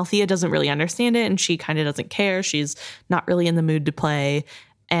misunderstanding and Althea doesn't really understand it and she kind of doesn't care. She's not really in the mood to play.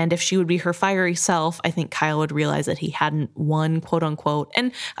 And if she would be her fiery self, I think Kyle would realize that he hadn't won, quote unquote.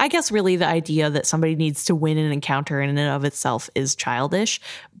 And I guess really the idea that somebody needs to win an encounter in and of itself is childish.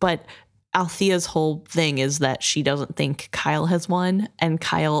 But Althea's whole thing is that she doesn't think Kyle has won, and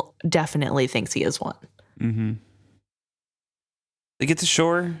Kyle definitely thinks he has won. Mm-hmm. They get to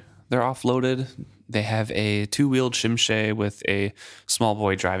shore. They're offloaded. They have a 2-wheeled Shimshay with a small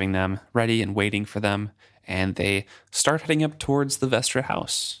boy driving them, ready and waiting for them, and they start heading up towards the Vestra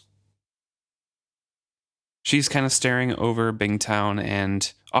house. She's kind of staring over Bingtown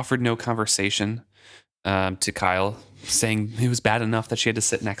and offered no conversation to Kyle, saying it was bad enough that she had to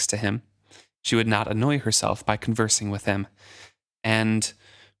sit next to him. She would not annoy herself by conversing with him. And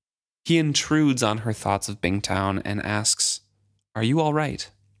he intrudes on her thoughts of Bingtown and asks, "Are you all right?"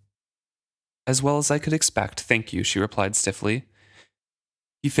 "As well as I could expect, thank you," she replied stiffly.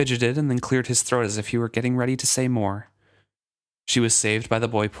 He fidgeted and then cleared his throat as if he were getting ready to say more. She was saved by the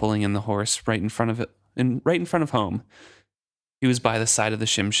boy pulling in the horse right in front of home. He was by the side of the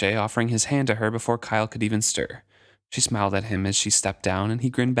Shimshay, offering his hand to her before Kyle could even stir. She smiled at him as she stepped down, and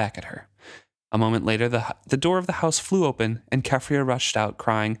he grinned back at her. A moment later, the door of the house flew open, and Keffria rushed out,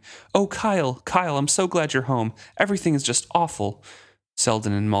 crying, "Oh, Kyle, I'm so glad you're home. Everything is just awful."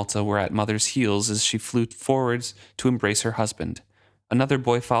 Selden and Malta were at Mother's heels as she flew forwards to embrace her husband. Another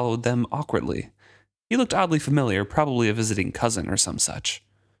boy followed them awkwardly. He looked oddly familiar, probably a visiting cousin or some such.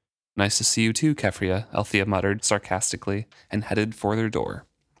 "Nice to see you too, Keffria," Althea muttered sarcastically, and headed for their door.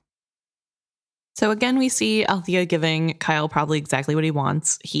 So again, we see Althea giving Kyle probably exactly what he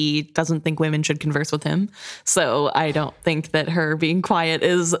wants. He doesn't think women should converse with him. So I don't think that her being quiet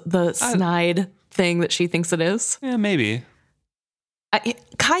is the snide thing that she thinks it is. Yeah, maybe.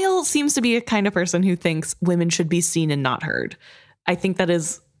 Kyle seems to be a kind of person who thinks women should be seen and not heard. I think that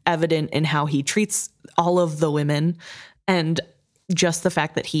is evident in how he treats all of the women, and just the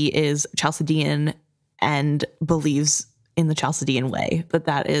fact that he is Chalcedean and believes in the Chalcedean way,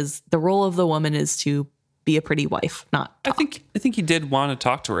 that is the role of the woman is to be a pretty wife, not talk. I think he did want to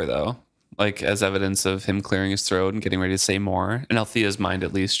talk to her though, like as evidence of him clearing his throat and getting ready to say more. In Althea's mind,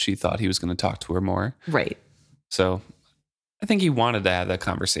 at least, she thought he was going to talk to her more. Right. So I think he wanted to have that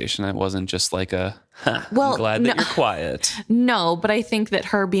conversation. It wasn't just like I'm glad that you're quiet. No, but I think that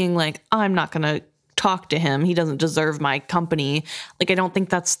her being like, I'm not going to talk to him, he doesn't deserve my company. Like, I don't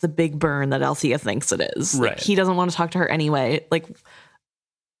think that's the big burn that Althea thinks it is. Right. Like, he doesn't want to talk to her anyway. Like,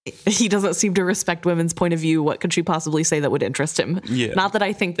 he doesn't seem to respect women's point of view. What could she possibly say that would interest him? Yeah. Not that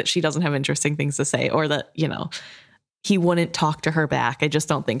I think that she doesn't have interesting things to say, or that, he wouldn't talk to her back. I just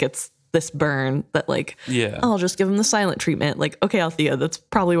don't think it's this burn that like, yeah, I'll just give him the silent treatment. Like, okay, Althea, that's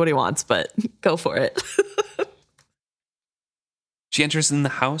probably what he wants, but go for it. She enters in the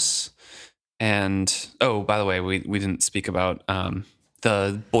house. And, oh, by the way, we didn't speak about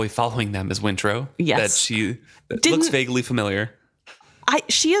the boy following them as Wintro. Yes. That looks vaguely familiar.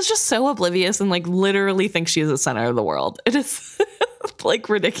 She is just so oblivious and like literally thinks she is the center of the world. It is like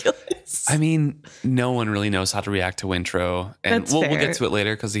ridiculous. I mean, no one really knows how to react to Wintro. And we'll get to it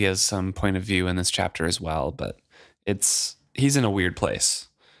later because he has some point of view in this chapter as well. But he's in a weird place.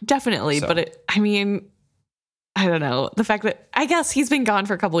 Definitely. So. But I don't know. The fact that I guess he's been gone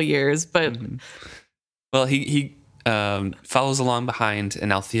for a couple of years, but well, he follows along behind,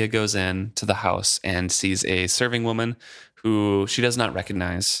 and Althea goes in to the house and sees a serving woman who she does not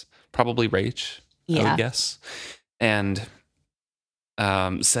recognize, probably Rach, I would guess. and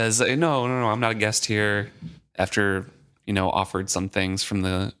says, no, I'm not a guest here, after, offered some things from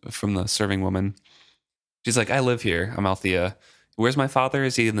the serving woman. She's like, I live here. I'm Althea. Where's my father?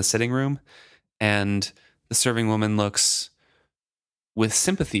 Is he in the sitting room? And the serving woman looks with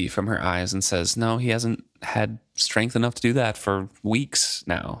sympathy from her eyes and says, no, he hasn't had strength enough to do that for weeks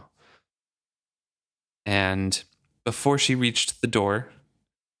now. And before she reached the door,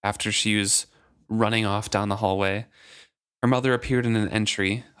 after she was running off down the hallway, her mother appeared in an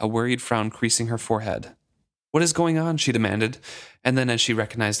entry, a worried frown creasing her forehead. What is going on? She demanded. And then as she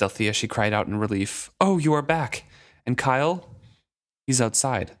recognized Althea, she cried out in relief, oh, you are back. And Kyle? He's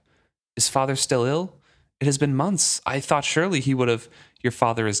outside. Is father still ill? It has been months. I thought surely he would have. Your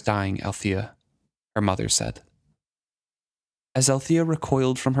father is dying, Althea, her mother said. As Althea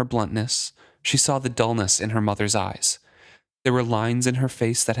recoiled from her bluntness, she saw the dullness in her mother's eyes. There were lines in her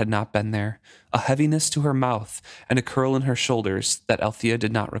face that had not been there, a heaviness to her mouth, and a curl in her shoulders that Althea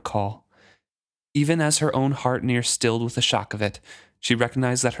did not recall. Even as her own heart near stilled with the shock of it, she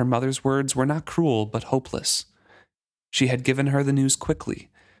recognized that her mother's words were not cruel but hopeless. She had given her the news quickly,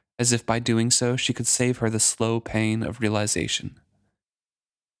 as if by doing so she could save her the slow pain of realization.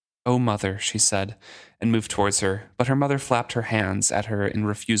 Oh, mother, she said, and moved towards her, but her mother flapped her hands at her in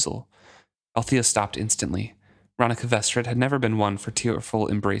refusal. Althea stopped instantly. Ronica Vestrid had never been one for tearful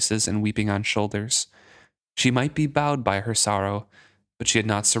embraces and weeping on shoulders. She might be bowed by her sorrow, but she had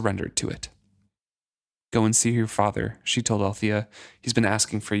not surrendered to it. Go and see your father, she told Althea. He's been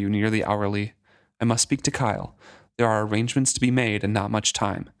asking for you nearly hourly. I must speak to Kyle. There are arrangements to be made and not much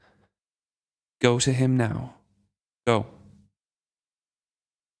time. Go to him now. Go.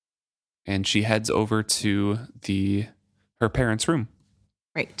 And she heads over to her parents' room.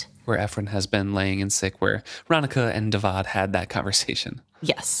 Right. Where Ephron has been laying in sick, where Ronica and Davad had that conversation.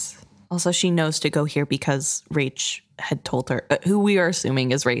 Yes. Also, she knows to go here because Rach had told her, who we are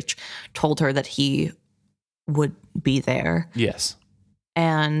assuming is Rach, told her that he would be there. Yes.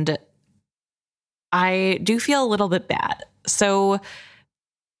 And I do feel a little bit bad. So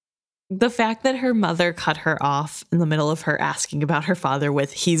the fact that her mother cut her off in the middle of her asking about her father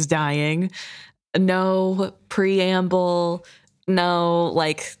with, he's dying, no preamble, no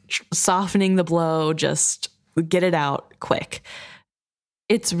like softening the blow, just get it out quick.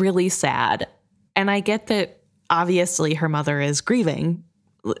 It's really sad. And I get that obviously her mother is grieving.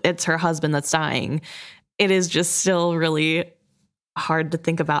 It's her husband that's dying. It is just still really hard to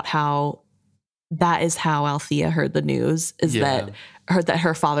think about how that is how Althea heard the news, is that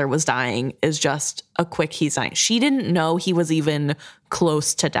her father was dying is just a quick he's dying. She didn't know he was even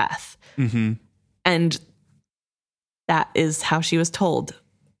close to death. Mm-hmm. And that is how she was told.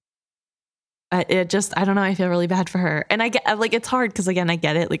 I don't know. I feel really bad for her. And I get, like, it's hard because, again, I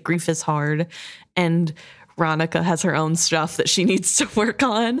get it. Like, grief is hard. And Ronica has her own stuff that she needs to work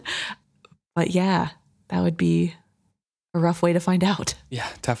on. But yeah, that would be a rough way to find out. Yeah,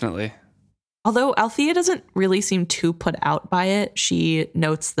 definitely. Although Althea doesn't really seem too put out by it. She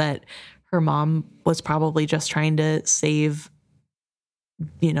notes that her mom was probably just trying to save,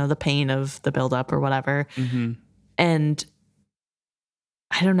 the pain of the buildup or whatever. Mm-hmm. And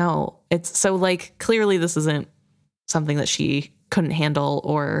I don't know. It's so, like, clearly this isn't something that she couldn't handle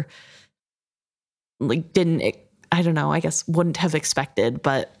or like didn't, I don't know, I guess wouldn't have expected,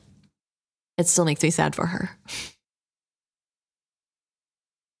 but it still makes me sad for her.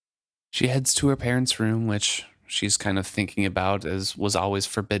 She heads to her parents' room, which she's kind of thinking about as was always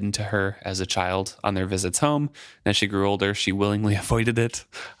forbidden to her as a child on their visits home. And as she grew older, she willingly avoided it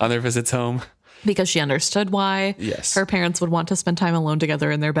on their visits home. Because she understood why her parents would want to spend time alone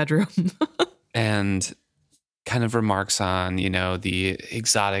together in their bedroom. And kind of remarks on, the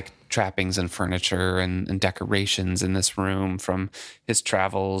exotic trappings and furniture and decorations in this room from his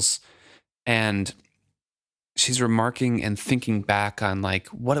travels. And she's remarking and thinking back on like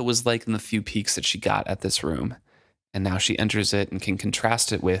what it was like in the few peeks that she got at this room. And now she enters it and can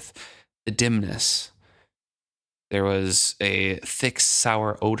contrast it with the dimness. There was a thick,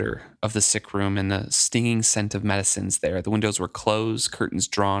 sour odor of the sick room and the stinging scent of medicines there. The windows were closed, curtains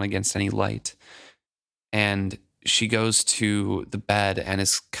drawn against any light. And she goes to the bed and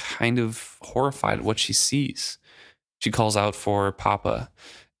is kind of horrified at what she sees. She calls out for Papa,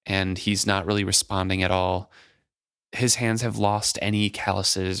 and he's not really responding at all. His hands have lost any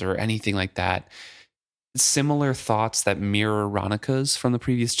calluses or anything like that. Similar thoughts that mirror Ronica's from the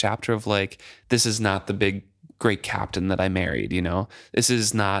previous chapter of like, this is not the big, great captain that I married, This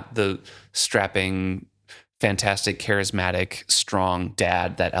is not the strapping, fantastic, charismatic, strong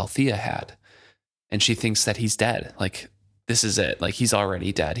dad that Althea had. And she thinks that he's dead. Like, this is it. Like, he's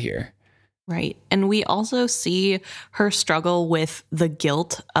already dead here. Right. And we also see her struggle with the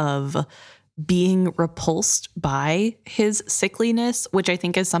guilt of being repulsed by his sickliness, which I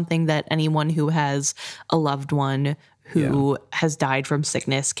think is something that anyone who has a loved one who has died from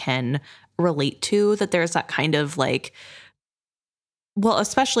sickness can relate to, that there's that kind of like, well,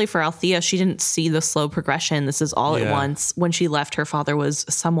 especially for Althea, she didn't see the slow progression. This is all at once. When she left, her father was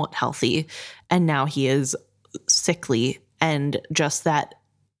somewhat healthy, and now he is sickly. And just that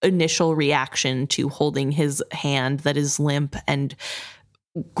initial reaction to holding his hand that is limp and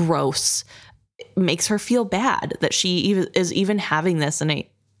gross makes her feel bad that she is even having this. And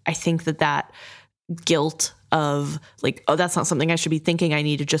I think that guilt of like, oh, that's not something I should be thinking. I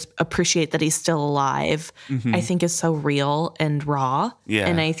need to just appreciate that he's still alive. I think is so real and raw. Yeah.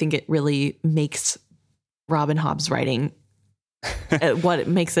 And I think it really makes Robin Hobb's writing what it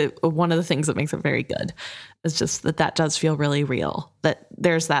makes it, one of the things that makes it very good is just that does feel really real, that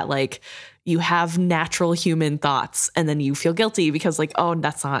there's that, like, you have natural human thoughts and then you feel guilty because like, oh,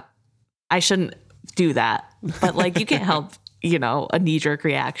 I shouldn't do that. But like, you can't help, a knee-jerk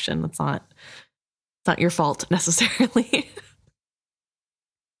reaction. It's not your fault necessarily.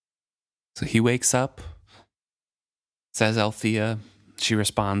 So he wakes up, says Althea. She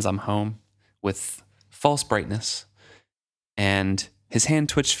responds, "I'm home," with false brightness. And his hand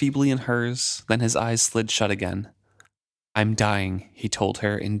twitched feebly in hers, then his eyes slid shut again. "I'm dying," he told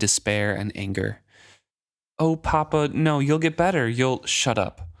her in despair and anger. "Oh, Papa, no, you'll get better. Shut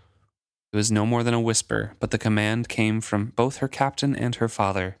up." It was no more than a whisper, but the command came from both her captain and her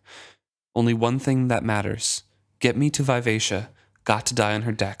father. "Only one thing that matters. Get me to Vivacia. Got to die on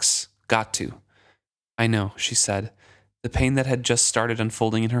her decks. Got to." "I know," she said. The pain that had just started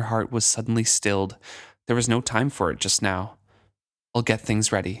unfolding in her heart was suddenly stilled. There was no time for it just now. "I'll get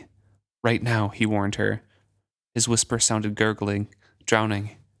things ready. Right now," he warned her. His whisper sounded gurgling,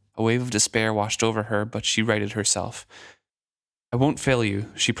 drowning. A wave of despair washed over her, but she righted herself. "I won't fail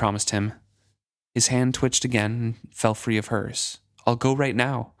you," she promised him. His hand twitched again and fell free of hers. "I'll go right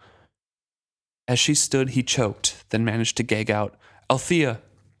now." As she stood, he choked, then managed to gag out, "Althea!"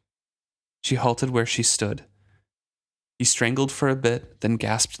 She halted where she stood. He strangled for a bit, then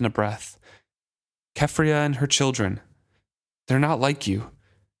gasped in a breath. "Keffria and her children. They're not like you."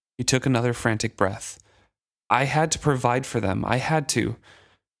 He took another frantic breath. "I had to provide for them. I had to."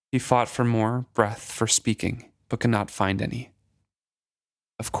 He fought for more breath for speaking, but could not find any.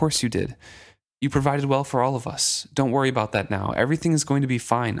 "Of course you did. You provided well for all of us. Don't worry about that now. Everything is going to be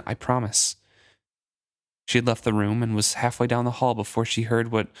fine, I promise." She had left the room and was halfway down the hall before she heard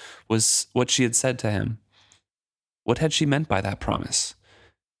what she had said to him. What had she meant by that promise?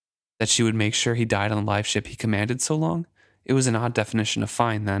 That she would make sure he died on the live ship he commanded so long? It was an odd definition of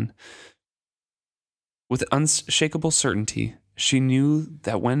fine, then. With unshakable certainty, she knew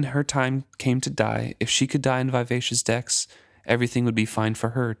that when her time came to die, if she could die in Vivacia's decks, everything would be fine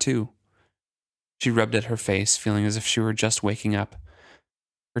for her, too. She rubbed at her face, feeling as if she were just waking up.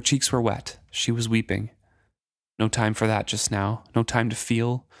 Her cheeks were wet. She was weeping. No time for that just now. No time to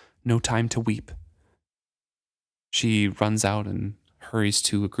feel. No time to weep. She runs out and hurries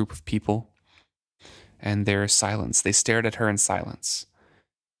to a group of people. And there is silence. They stared at her in silence.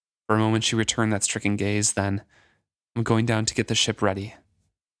 For a moment she returned that stricken gaze, then, "I'm going down to get the ship ready.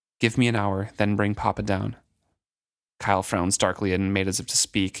 Give me an hour, then bring Papa down." Kyle frowned darkly and made as if to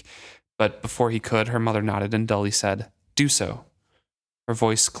speak, but before he could, her mother nodded and dully said, "Do so." Her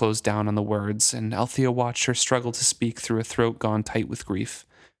voice closed down on the words, and Althea watched her struggle to speak through a throat gone tight with grief.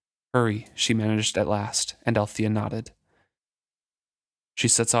 "Hurry," she managed at last, and Althea nodded. She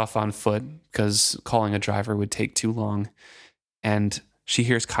sets off on foot, because calling a driver would take too long, and she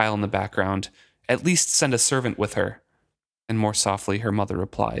hears Kyle in the background, "At least send a servant with her." And more softly, her mother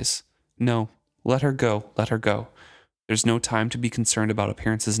replies, "No, let her go, let her go. There's no time to be concerned about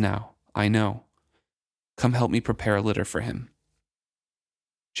appearances now. I know. Come help me prepare a litter for him."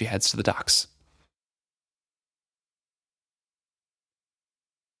 She heads to the docks.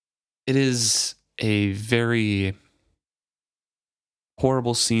 It is a very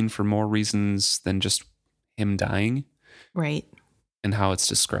horrible scene for more reasons than just him dying. Right. And how it's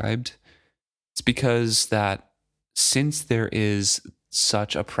described. It's because that since there is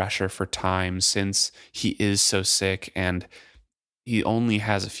such a pressure for time, since he is so sick and he only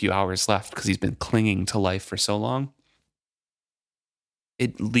has a few hours left because he's been clinging to life for so long,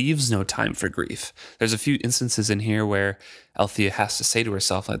 it leaves no time for grief. There's a few instances in here where Althea has to say to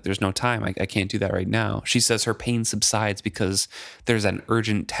herself, like, there's no time. I can't do that right now. She says her pain subsides because there's an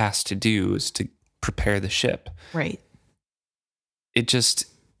urgent task to do, is to prepare the ship. Right. It just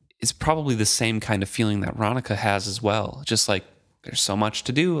is probably the same kind of feeling that Ronica has as well. Just like, there's so much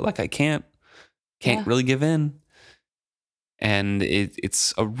to do. Like, I can't Can't really give in. And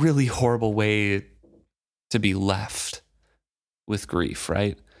it's a really horrible way to be left with grief,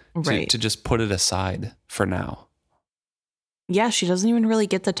 right? Right. To just put it aside for now. Yeah, she doesn't even really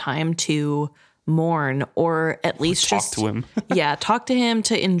get the time to mourn, or at least talk just to him. talk to him,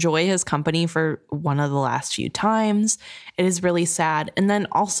 to enjoy his company for one of the last few times. It is really sad. And then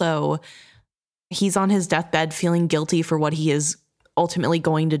also, he's on his deathbed feeling guilty for what he is ultimately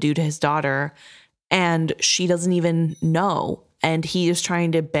going to do to his daughter, and she doesn't even know. And he is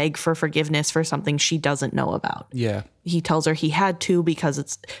trying to beg for forgiveness for something she doesn't know about. Yeah. He tells her he had to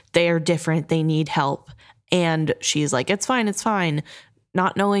because they are different. They need help. And she's like, it's fine.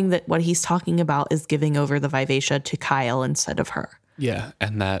 Not knowing that what he's talking about is giving over the Vivacia to Kyle instead of her. Yeah.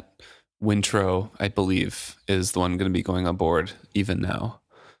 And that Wintrow, I believe, is the one going to be going on board even now.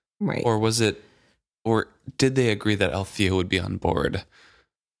 Right. Or did they agree that Althea would be on board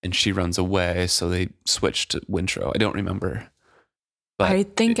and she runs away, so they switched to Wintrow? I don't remember. But I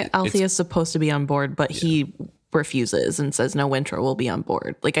think Althea is supposed to be on board, but he refuses and says, no, Wintrow will be on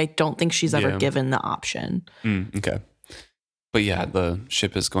board. Like, I don't think she's ever given the option. Okay. But yeah, the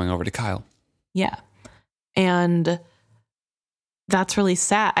ship is going over to Kyle. Yeah. And that's really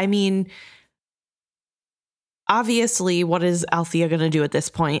sad. I mean, obviously, what is Althea going to do at this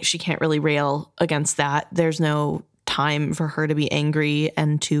point? She can't really rail against that. There's no time for her to be angry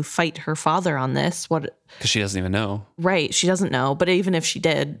and to fight her father on this. Because she doesn't even know. Right. She doesn't know. But even if she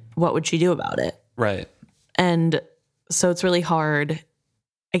did, what would she do about it? Right. And so it's really hard.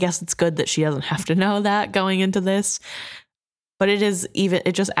 I guess it's good that she doesn't have to know that going into this. But it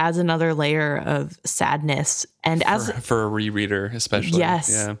just adds another layer of sadness. And for a rereader, especially.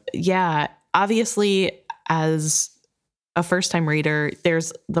 Yes. Yeah. Obviously, as a first-time reader,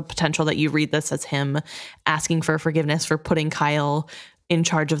 there's the potential that you read this as him asking for forgiveness for putting Kyle in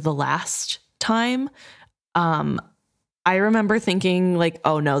charge of the last time. I remember thinking like,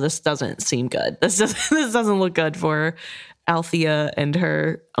 oh no, this doesn't seem good. This doesn't look good for Althea and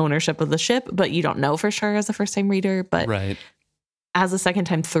her ownership of the ship, but you don't know for sure as a first-time reader. But right. As a second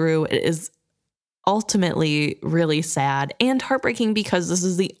time through, it is ultimately really sad and heartbreaking because this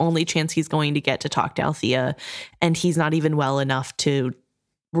is the only chance he's going to get to talk to Althea, and he's not even well enough to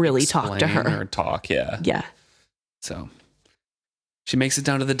really talk to her. Yeah. So she makes it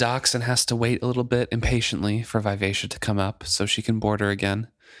down to the docks and has to wait a little bit impatiently for Vivacia to come up so she can board her again,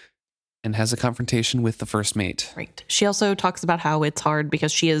 and has a confrontation with the first mate. Right. She also talks about how it's hard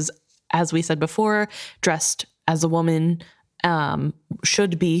because she is, as we said before, dressed as a woman,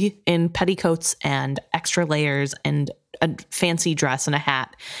 should be, in petticoats and extra layers and a fancy dress and a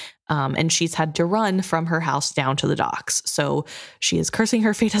hat. And she's had to run from her house down to the docks. So she is cursing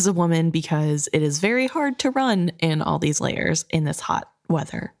her fate as a woman because it is very hard to run in all these layers in this hot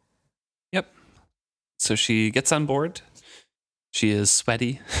weather. Yep. So she gets on board. She is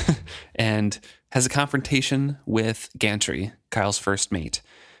sweaty and has a confrontation with Gantry, Kyle's first mate.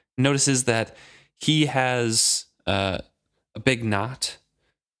 Notices that he has a big knot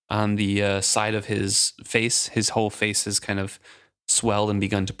on the side of his face. His whole face is kind of swelled and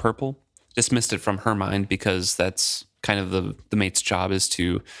begun to purple. Dismissed it from her mind because that's kind of the mate's job, is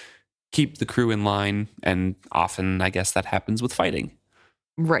to keep the crew in line. And often, I guess, that happens with fighting.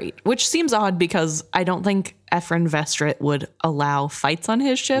 Right. Which seems odd because I don't think Ephron Vestrit would allow fights on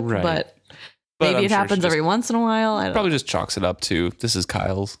his ship, right. but maybe it happens every once in a while. I don't probably just chalks it up to, this is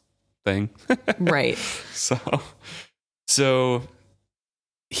Kyle's thing. Right. So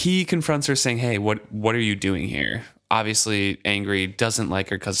he confronts her saying, hey, what are you doing here? Obviously angry, doesn't like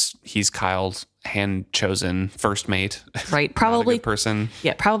her because he's Kyle's hand-chosen first mate. Right. Probably. Not a good person.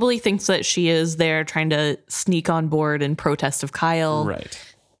 Yeah. Probably thinks that she is there trying to sneak on board in protest of Kyle. Right.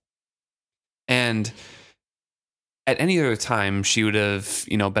 And at any other time, she would have,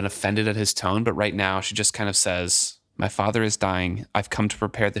 been offended at his tone. But right now, she just kind of says, my father is dying. I've come to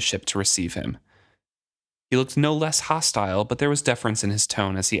prepare the ship to receive him. He looked no less hostile, but there was deference in his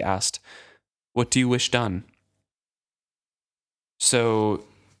tone as he asked, what do you wish done? So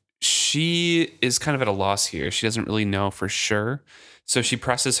she is kind of at a loss here. She doesn't really know for sure. So she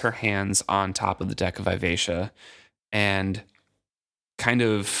presses her hands on top of the deck of Vivacia and kind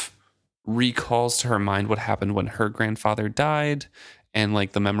of recalls to her mind what happened when her grandfather died and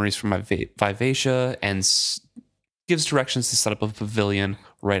like the memories from Vivacia, and gives directions to set up a pavilion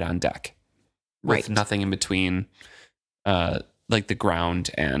right on deck. With nothing in between, like the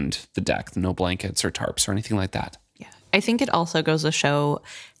ground and the deck, no blankets or tarps or anything like that. Yeah. I think it also goes to show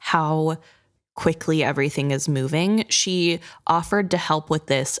how quickly everything is moving. She offered to help with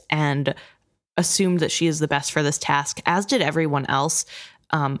this and assumed that she is the best for this task, as did everyone else.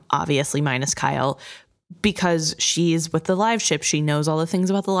 obviously minus Kyle, because she's with the live ship. She knows all the things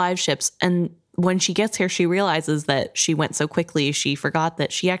about the live ships. And when she gets here, she realizes that she went so quickly, she forgot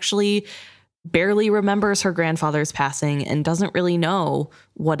that she actually barely remembers her grandfather's passing and doesn't really know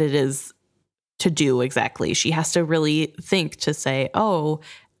what it is to do exactly. She has to really think to say, oh,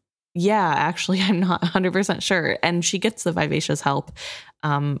 yeah, actually, I'm not 100% sure. And she gets the Vivacious help,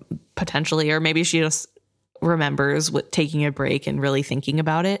 potentially, or maybe she just remembers with taking a break and really thinking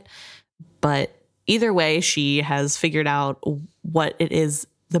about it. But either way, she has figured out what it is,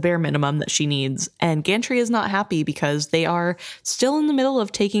 the bare minimum that she needs. And Gantry is not happy because they are still in the middle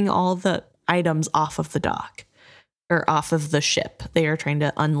of taking all the items off of the dock or off of the ship. They are trying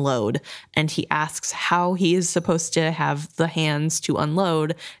to unload. And he asks how he is supposed to have the hands to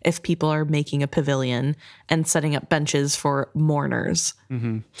unload if people are making a pavilion and setting up benches for mourners.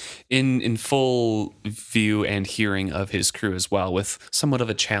 Mm-hmm. In full view and hearing of his crew as well, with somewhat of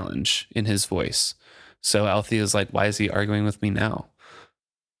a challenge in his voice. So Althea is like, why is he arguing with me now?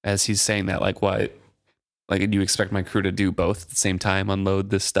 As he's saying that, like, what? Like, do you expect my crew to do both at the same time, unload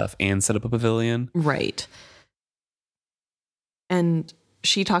this stuff and set up a pavilion? Right. And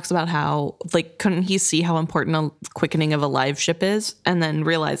she talks about how, like, couldn't he see how important a quickening of a live ship is? And then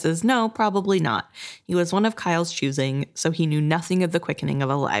realizes, no, probably not. He was one of Kyle's choosing, so he knew nothing of the quickening of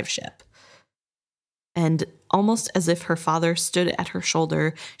a live ship. And almost as if her father stood at her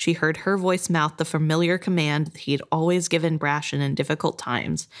shoulder, she heard her voice mouth the familiar command that he had always given Brashen in difficult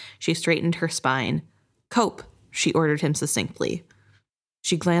times. She straightened her spine. Cope, she ordered him succinctly.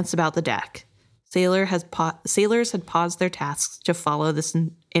 She glanced about the deck. Sailors had paused their tasks to follow this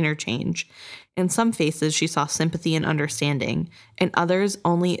interchange. In some faces, she saw sympathy and understanding. In others,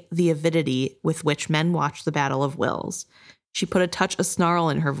 only the avidity with which men watch the battle of wills. She put a touch of snarl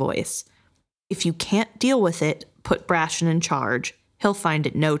in her voice. If you can't deal with it, put Brashen in charge. He'll find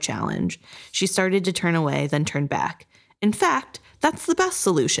it no challenge. She started to turn away, then turned back. In fact, that's the best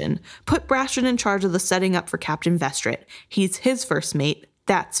solution. Put Brashen in charge of the setting up for Captain Vestrit. He's his first mate.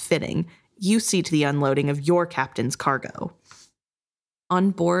 That's fitting. You see to the unloading of your captain's cargo.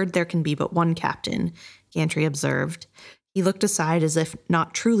 On board, there can be but one captain, Gantry observed. He looked aside as if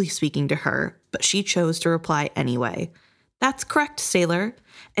not truly speaking to her, but she chose to reply anyway. That's correct, sailor.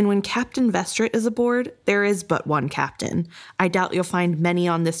 And when Captain Vestrit is aboard, there is but one captain. I doubt you'll find many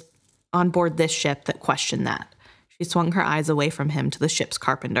on board this ship that question that. She swung her eyes away from him to the ship's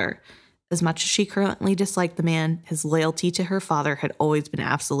carpenter. As much as she currently disliked the man, his loyalty to her father had always been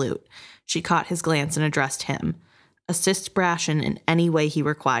absolute. She caught his glance and addressed him. Assist Brashen in any way he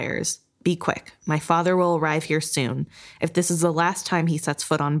requires. Be quick. My father will arrive here soon. If this is the last time he sets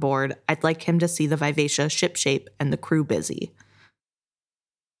foot on board, I'd like him to see the Vivacia shipshape and the crew busy.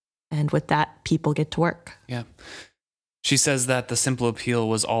 And with that, people get to work. Yeah. She says that the simple appeal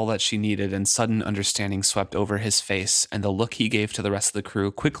was all that she needed, and sudden understanding swept over his face, and the look he gave to the rest of the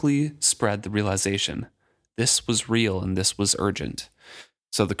crew quickly spread the realization. This was real and this was urgent.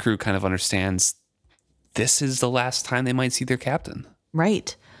 So the crew kind of understands this is the last time they might see their captain.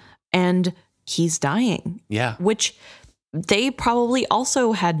 Right. And he's dying. Yeah. Which they probably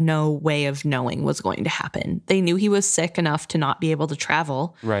also had no way of knowing was going to happen. They knew he was sick enough to not be able to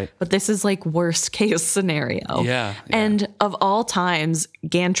travel. Right. But this is like worst case scenario. Yeah. And of all times,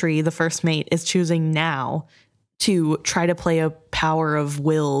 Gantry, the first mate, is choosing now to try to play a power of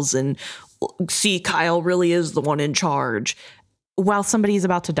wills and see Kyle really is the one in charge while somebody's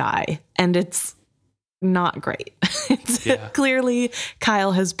about to die. And it's not great. Clearly,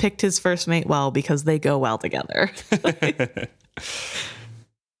 Kyle has picked his first mate well because they go well together.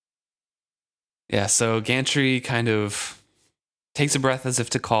 Yeah, so Gantry kind of takes a breath as if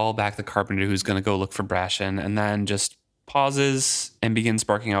to call back the carpenter who's going to go look for Brashen, and then just pauses and begins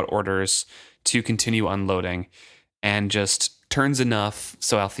barking out orders to continue unloading, and just turns enough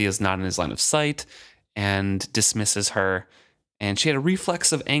so Althea's not in his line of sight and dismisses her. And she had a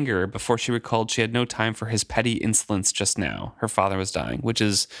reflex of anger before she recalled she had no time for his petty insolence just now. Her father was dying, which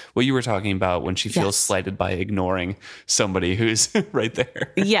is what you were talking about when she feels slighted by ignoring somebody who's right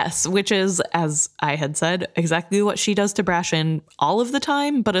there. Yes, which is, as I had said, exactly what she does to Brashen all of the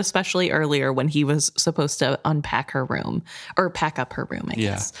time, but especially earlier when he was supposed to unpack her room or pack up her room, I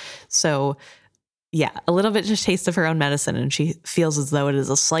guess. So yeah, a little bit just taste of her own medicine, and she feels as though it is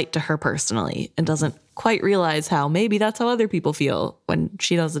a slight to her personally and doesn't quite realize how maybe that's how other people feel when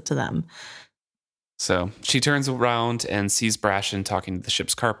she does it to them. So she turns around and sees Brashen talking to the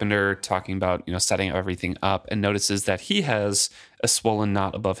ship's carpenter, talking about, setting everything up, and notices that he has a swollen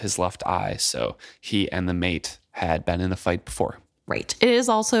knot above his left eye. So he and the mate had been in a fight before. Right. It is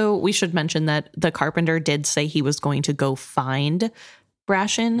also, we should mention that the carpenter did say he was going to go find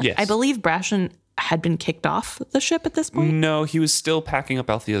Brashen. Yes. I believe Brashen had been kicked off the ship at this point. No, he was still packing up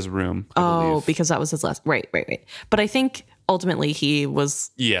Althea's room, I believe. Because that was his last. Right. But I think ultimately he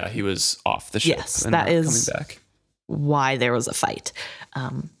was. Yeah, he was off the ship. Yes, and that not is coming back. why there was a fight.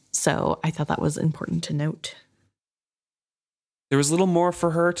 So I thought that was important to note. There was little more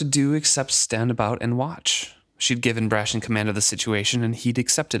for her to do except stand about and watch. She'd given Brashen command of the situation, and he'd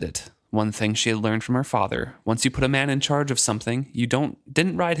accepted it. One thing she had learned from her father: once you put a man in charge of something, you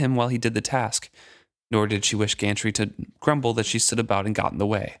didn't ride him while he did the task. Nor did she wish Gantry to grumble that she stood about and got in the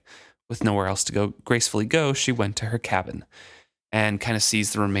way. With nowhere else to gracefully go, she went to her cabin and kind of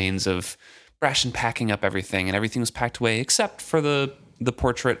sees the remains of Brashen packing up everything, and everything was packed away except for the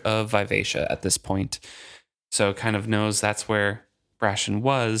portrait of Vivacia at this point. So kind of knows that's where Brashen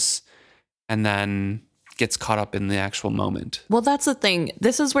was, and then gets caught up in the actual moment. Well, that's the thing.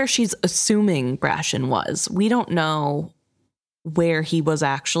 This is where she's assuming Brashen was. We don't know where he was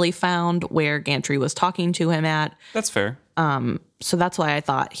actually found, where Gantry was talking to him at. That's fair. So that's why I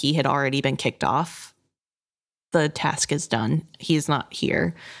thought he had already been kicked off. The task is done. He's not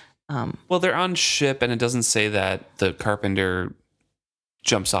here. Well, they're on ship, and it doesn't say that the carpenter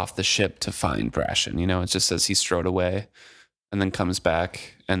jumps off the ship to find Brashen. You know, it just says he strode away and then comes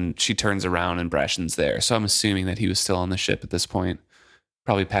back, and she turns around and Brashen's there. So I'm assuming that he was still on the ship at this point,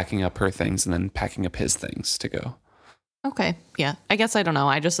 probably packing up her things and then packing up his things to go. Okay. Yeah. I guess I don't know.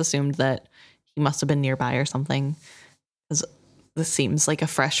 I just assumed that he must have been nearby or something, because this seems like a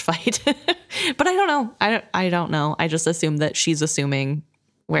fresh fight. But I don't know. I don't know. I just assumed that she's assuming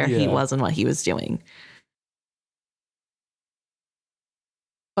where he was and what he was doing.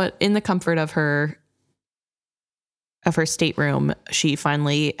 But in the comfort of her stateroom, she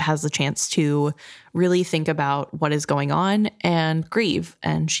finally has the chance to really think about what is going on and grieve.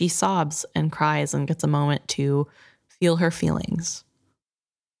 And she sobs and cries and gets a moment to feel her feelings.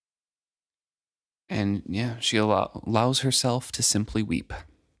 And yeah, she allows herself to simply weep.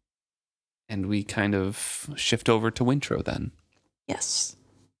 And we kind of shift over to Wintrow then. Yes.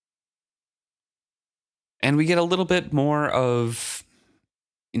 And we get a little bit more of,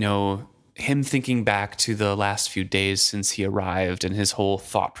 him thinking back to the last few days since he arrived and his whole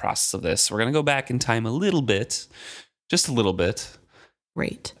thought process of this. We're going to go back in time a little bit, just a little bit.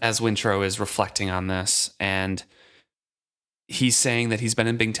 Right. As Wintrow is reflecting on this, and he's saying that he's been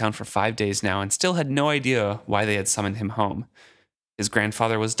in Bingtown for 5 days now and still had no idea why they had summoned him home. His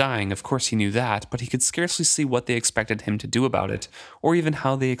grandfather was dying, of course he knew that, but he could scarcely see what they expected him to do about it, or even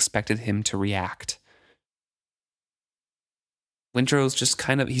how they expected him to react. Wintrow's just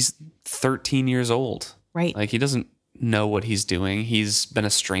he's 13 years old. Right. Like, he doesn't know what he's doing. He's been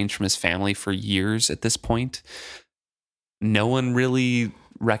estranged from his family for years at this point. No one really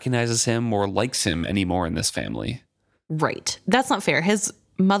recognizes him or likes him anymore in this family. Right. That's not fair. His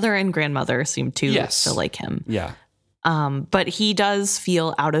mother and grandmother seem to still like him. Yeah. But he does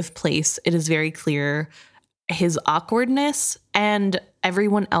feel out of place. It is very clear his awkwardness and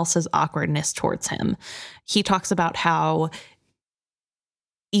everyone else's awkwardness towards him. He talks about how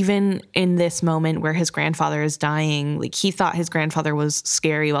even in this moment where his grandfather is dying, like, he thought his grandfather was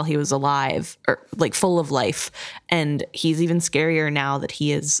scary while he was alive, or like full of life. And he's even scarier now that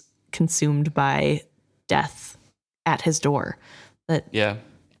he is consumed by death at his door. That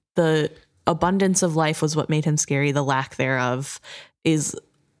the abundance of life was what made him scary. The lack thereof is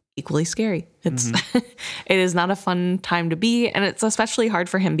equally scary. It's it is not a fun time to be, and it's especially hard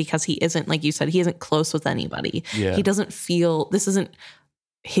for him because he isn't, like you said, he isn't close with anybody. Yeah. He doesn't feel, this isn't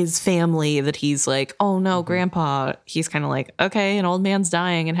his family that he's like, oh no, grandpa. He's kind of like, okay, an old man's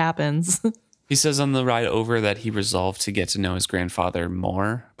dying, it happens. He says on the ride over that he resolved to get to know his grandfather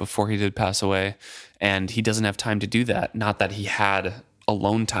more before he did pass away, and he doesn't have time to do that. Not that he had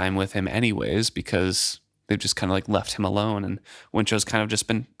alone time with him anyways, because they've just kind of like left him alone, and Wintrow's kind of just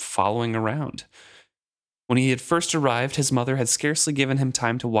been following around. When he had first arrived, his mother had scarcely given him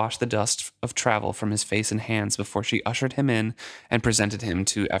time to wash the dust of travel from his face and hands before she ushered him in and presented him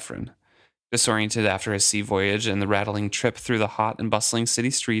to Ephron. Disoriented after his sea voyage and the rattling trip through the hot and bustling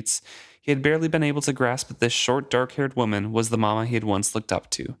city streets, he had barely been able to grasp that this short, dark-haired woman was the mama he had once looked up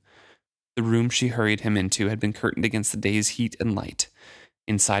to. The room she hurried him into had been curtained against the day's heat and light.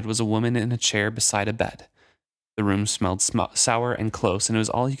 Inside was a woman in a chair beside a bed. The room smelled sour and close, and it was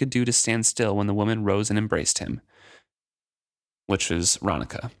all he could do to stand still when the woman rose and embraced him, which was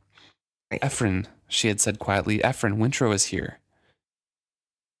Ronica. Right. Ephron, she had said quietly, Ephron, Wintrow is here.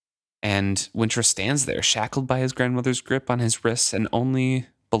 And Wintrow stands there, shackled by his grandmother's grip on his wrists, and only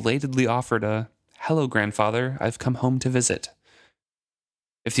belatedly offered a, hello, grandfather, I've come home to visit.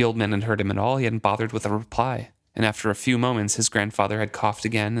 If the old man had heard him at all, he hadn't bothered with a reply. and after a few moments, his grandfather had coughed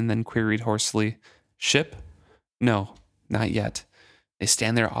again and then queried hoarsely, "Ship? No, not yet." They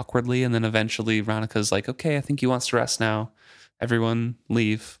stand there awkwardly, and then eventually Ronica's like, "Okay, I think he wants to rest now. Everyone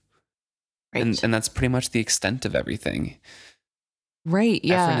leave." Right. And that's pretty much the extent of everything. Right,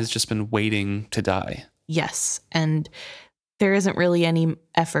 yeah. Ephron has just been waiting to die. Yes, and there isn't really any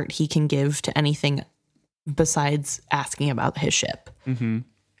effort he can give to anything besides asking about his ship. Mm-hmm.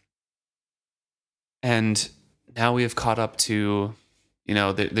 And now we have caught up to,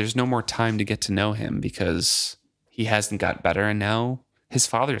 there's no more time to get to know him because he hasn't got better, and now his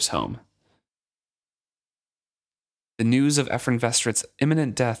father's home. The news of Ephron Vestrit's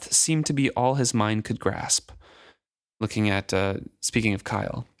imminent death seemed to be all his mind could grasp. Speaking of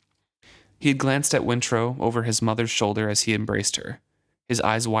Kyle, he had glanced at Wintrow over his mother's shoulder as he embraced her. His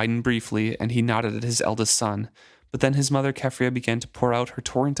eyes widened briefly, and he nodded at his eldest son, but then his mother Keffria began to pour out her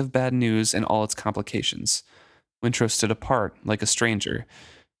torrent of bad news and all its complications. Wintrow stood apart, like a stranger,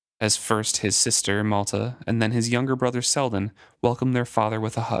 as first his sister, Malta, and then his younger brother, Selden, welcomed their father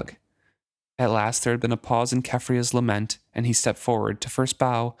with a hug. At last there had been a pause in Keffria's lament, and he stepped forward to first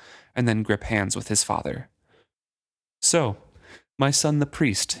bow and then grip hands with his father. "So, my son the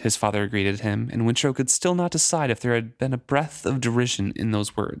priest," his father greeted him, and Wintrow could still not decide if there had been a breath of derision in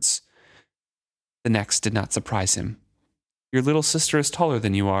those words. The next did not surprise him. "Your little sister is taller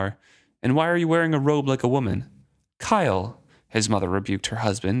than you are, and why are you wearing a robe like a woman?" "Kyle," his mother rebuked her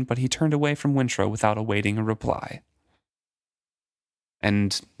husband, but he turned away from Wintrow without awaiting a reply.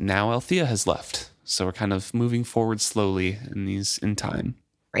 And now Althea has left, so we're kind of moving forward slowly in time.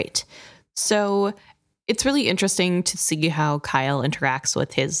 Right. So it's really interesting to see how Kyle interacts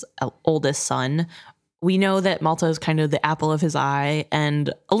with his oldest son. We know that Malta is kind of the apple of his eye,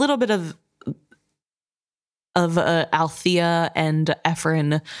 and a little bit of Althea and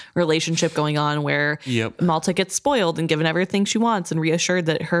Ephron relationship going on where Malta gets spoiled and given everything she wants and reassured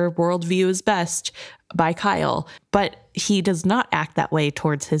that her worldview is best by Kyle. But he does not act that way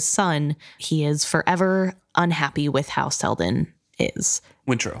towards his son. He is forever unhappy with how Selden is.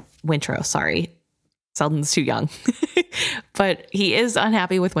 Wintrow, sorry. Selden's too young. But he is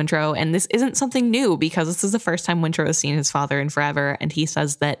unhappy with Wintrow, and this isn't something new because this is the first time Wintrow has seen his father in forever, and he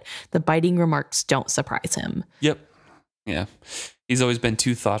says that the biting remarks don't surprise him. Yep. Yeah. He's always been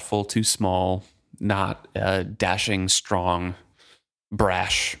too thoughtful, too small, not a dashing, strong,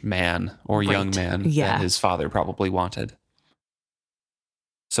 brash man or young man that his father probably wanted.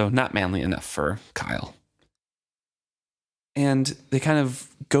 So not manly enough for Kyle. And they kind of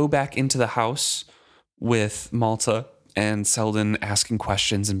go back into the house with Malta and Selden asking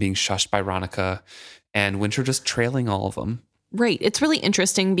questions and being shushed by Ronica, and Wintrow just trailing all of them. Right. It's really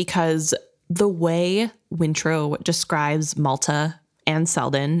interesting because the way Wintrow describes Malta and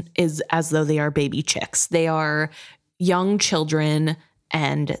Selden is as though they are baby chicks. They are young children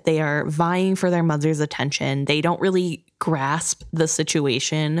and they are vying for their mother's attention. They don't really grasp the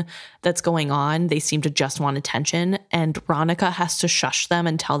situation that's going on. They seem to just want attention. And Ronica has to shush them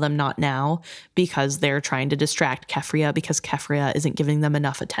and tell them not now because they're trying to distract Keffria because Keffria isn't giving them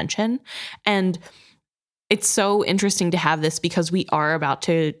enough attention. And it's so interesting to have this because we are about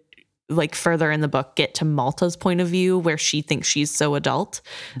to, like, further in the book, get to Malta's point of view where she thinks she's so adult.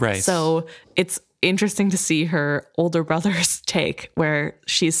 Right. So it's interesting to see her older brother's take where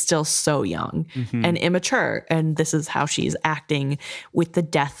she's still so young and immature. And this is how she's acting with the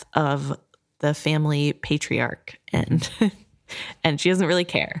death of the family patriarch. And and she doesn't really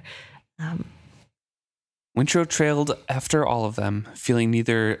care. Wintrow trailed after all of them, feeling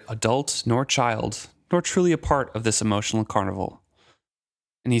neither adult nor child, nor truly a part of this emotional carnival.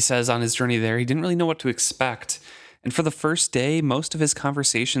 And he says on his journey there, he didn't really know what to expect. And for the first day, most of his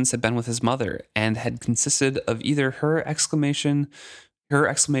conversations had been with his mother and had consisted of either her exclamations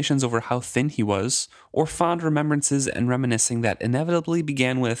over how thin he was, or fond remembrances and reminiscing that inevitably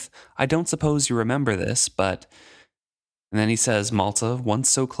began with, "I don't suppose you remember this, but..." And then he says Malta, once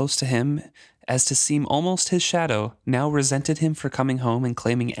so close to him as to seem almost his shadow, now resented him for coming home and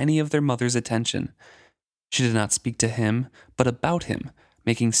claiming any of their mother's attention. She did not speak to him, but about him,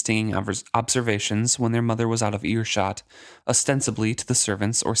 making stinging observations when their mother was out of earshot, ostensibly to the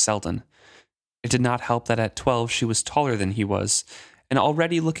servants or Selden. It did not help that at 12 she was taller than he was, and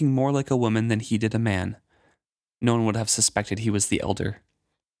already looking more like a woman than he did a man. No one would have suspected he was the elder.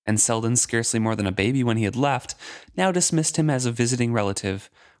 And Selden, scarcely more than a baby when he had left, now dismissed him as a visiting relative,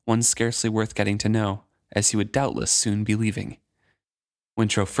 one scarcely worth getting to know, as he would doubtless soon be leaving.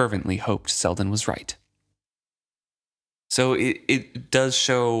 Wintrow fervently hoped Selden was right. So it does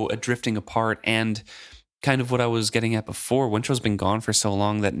show a drifting apart, and kind of what I was getting at before. Wintrow's been gone for so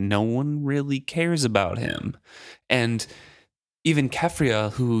long that no one really cares about him. And even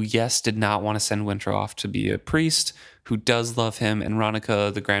Keffria, who, yes, did not want to send Wintrow off to be a priest, who does love him, and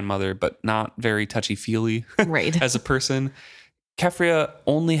Ronica, the grandmother, but not very touchy-feely Right. as a person. Keffria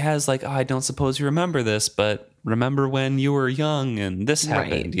only has like, oh, I don't suppose you remember this, but remember when you were young and this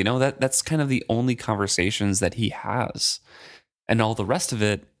happened. Right. You know, that's kind of the only conversations that he has. And all the rest of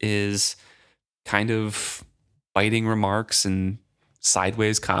it is kind of biting remarks and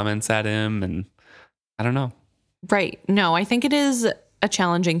sideways comments at him. And I don't know. Right. No, I think it is a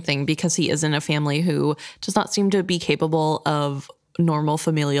challenging thing because he is in a family who does not seem to be capable of normal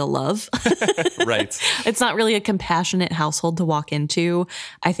familial love. Right. It's not really a compassionate household to walk into.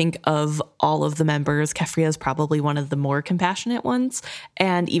 I think of all of the members, Keffria is probably one of the more compassionate ones.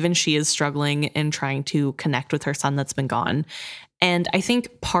 And even she is struggling in trying to connect with her son that's been gone. And I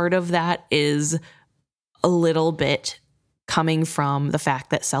think part of that is a little bit coming from the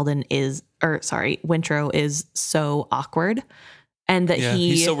fact that Wintrow is so awkward. And that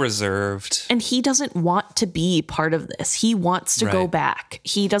he's so reserved. And he doesn't want to be part of this. He wants to go back.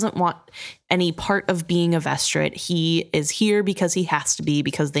 He doesn't want any part of being a Vestrit. He is here because he has to be,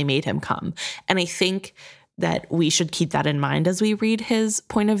 because they made him come. And I think that we should keep that in mind as we read his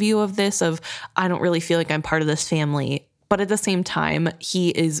point of view of this, of, I don't really feel like I'm part of this family. But at the same time,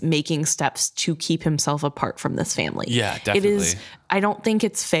 he is making steps to keep himself apart from this family. Yeah, definitely. I don't think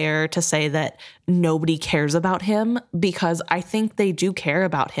it's fair to say that nobody cares about him, because I think they do care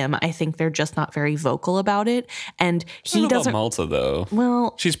about him. I think they're just not very vocal about it. And he doesn't. About Malta, though.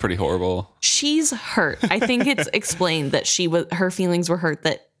 Well, she's pretty horrible. She's hurt. I think it's explained that her feelings were hurt,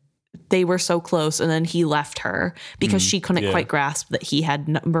 that they were so close, and then he left her because she couldn't quite grasp that he had,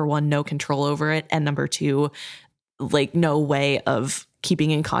 number one, no control over it, and number two, like, no way of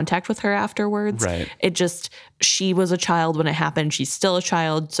keeping in contact with her afterwards. Right. She was a child when it happened. She's still a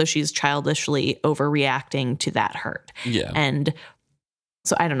child. So she's childishly overreacting to that hurt. Yeah. And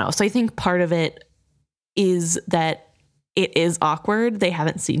so I don't know. So I think part of it is that it is awkward. They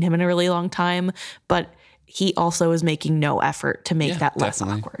haven't seen him in a really long time, but he also is making no effort to make that less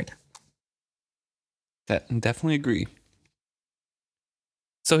awkward. Definitely agree.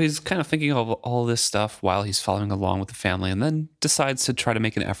 So he's kind of thinking of all this stuff while he's following along with the family, and then decides to try to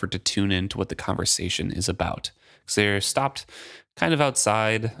make an effort to tune in to what the conversation is about. So they're stopped kind of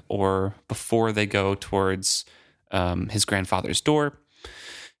outside or before they go towards his grandfather's door.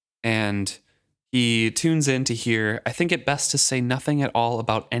 And he tunes in to hear, I think it best to say nothing at all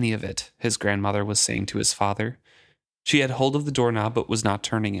about any of it, his grandmother was saying to his father. She had hold of the doorknob but was not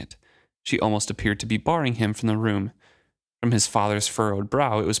turning it. She almost appeared to be barring him from the room. From his father's furrowed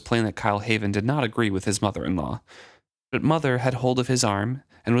brow, it was plain that Kyle Haven did not agree with his mother-in-law. But Mother had hold of his arm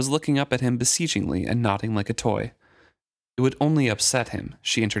and was looking up at him beseechingly and nodding like a toy. It would only upset him,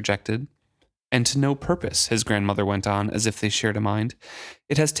 she interjected. And to no purpose, his grandmother went on, as if they shared a mind.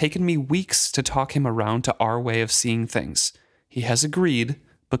 It has taken me weeks to talk him around to our way of seeing things. He has agreed,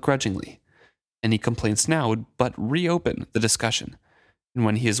 but grudgingly. Any complaints now would but reopen the discussion. And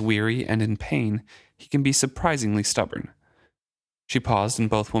when he is weary and in pain, he can be surprisingly stubborn. She paused, and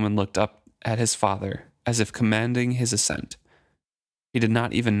both women looked up at his father, as if commanding his assent. He did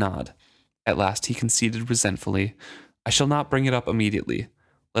not even nod. At last he conceded resentfully, I shall not bring it up immediately.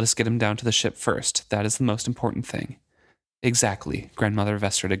 Let us get him down to the ship first. That is the most important thing. Exactly, Grandmother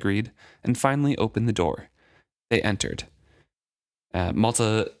Vestrit agreed, and finally opened the door. They entered.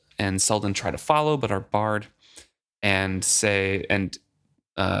 Malta and Selden try to follow, but are barred, and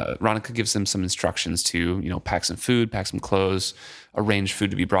Ronica gives them some instructions to, pack some food, pack some clothes, arrange food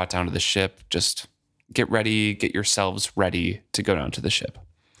to be brought down to the ship. Just get ready, get yourselves ready to go down to the ship.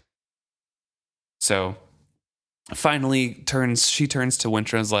 So finally she turns to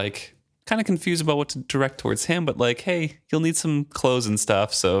Wintrow and is like, kind of confused about what to direct towards him, but like, hey, you'll need some clothes and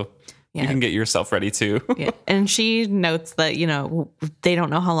stuff, so you can get yourself ready too. Yeah. And she notes that, they don't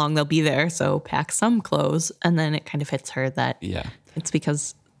know how long they'll be there, so pack some clothes. And then it kind of hits her that it's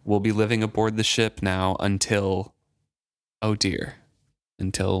because we'll be living aboard the ship now until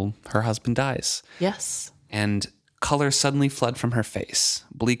her husband dies. Yes. And color suddenly fled from her face.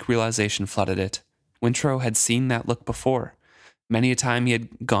 Bleak realization flooded it. Wintrow had seen that look before. Many a time he had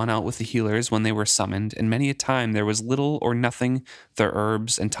gone out with the healers when they were summoned, and many a time there was little or nothing their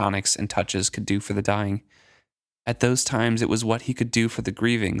herbs and tonics and touches could do for the dying. At those times it was what he could do for the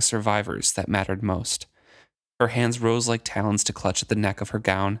grieving survivors that mattered most. Her hands rose like talons to clutch at the neck of her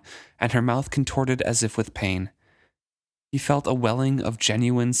gown, and her mouth contorted as if with pain. He felt a welling of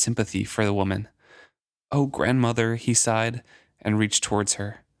genuine sympathy for the woman. Oh, grandmother, he sighed, and reached towards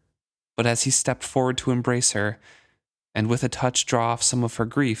her. But as he stepped forward to embrace her, and with a touch draw off some of her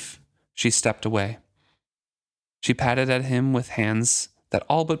grief, she stepped away. She patted at him with hands that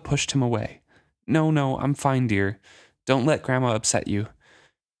all but pushed him away. No, I'm fine, dear. Don't let Grandma upset you.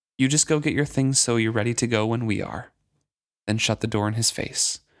 You just go get your things so you're ready to go when we are. Then shut the door in his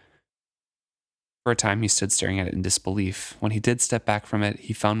face. For a time, he stood staring at it in disbelief. When he did step back from it,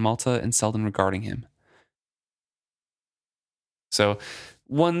 he found Malta and Selden regarding him. So,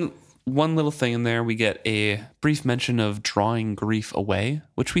 one little thing in there, we get a brief mention of drawing grief away,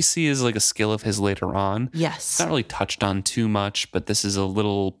 which we see as like a skill of his later on. Yes. It's not really touched on too much, but this is a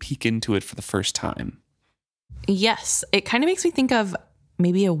little peek into it for the first time. Yes. It kind of makes me think of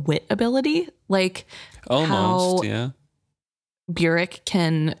maybe a wit ability, like Almost, yeah. Burek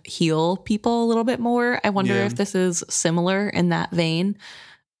can heal people a little bit more. I wonder if this is similar in that vein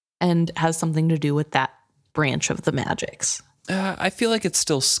and has something to do with that branch of the magics. I feel like it's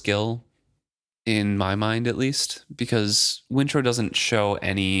still skill, in my mind at least, because Wintrow doesn't show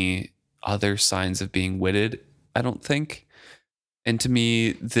any other signs of being witted, I don't think. And to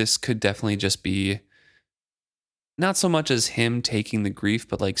me, this could definitely just be not so much as him taking the grief,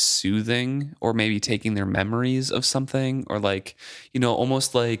 but like soothing, or maybe taking their memories of something, or like,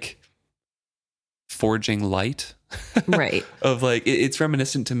 almost like forging light. Right. Of like, it's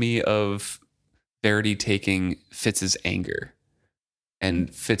reminiscent to me of Verity taking Fitz's anger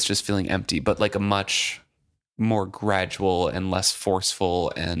and Fitz just feeling empty, but like a much more gradual and less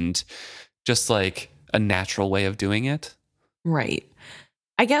forceful and just like a natural way of doing it. Right.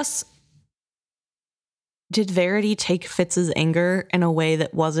 I guess, did Verity take Fitz's anger in a way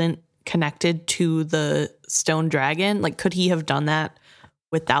that wasn't connected to the stone dragon? Like, could he have done that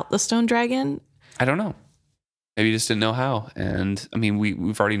without the stone dragon? I don't know. Maybe he just didn't know how. And I mean,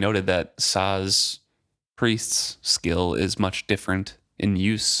 we've already noted that Sa's priest's skill is much different in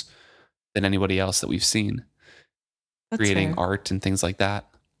use than anybody else that we've seen. That's creating fair. art and things like that.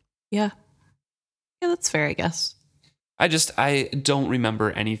 Yeah. Yeah, that's fair, I guess. I don't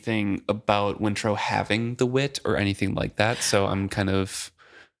remember anything about Wintrow having the wit or anything like that. So I'm kind of...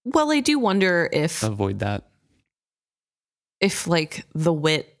 Well, I do wonder if avoid that. If like the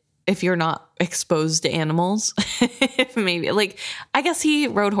wit, if you're not exposed to animals, if maybe like, I guess he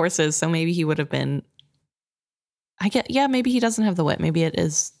rode horses, so maybe he would have been, maybe he doesn't have the wit. Maybe it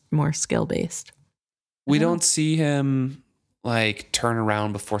is more skill based. We don't see him like turn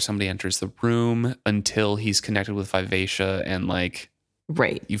around before somebody enters the room until he's connected with Vivacia, and like,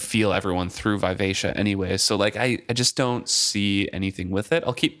 right, you feel everyone through Vivacia anyway. So like, I just don't see anything with it.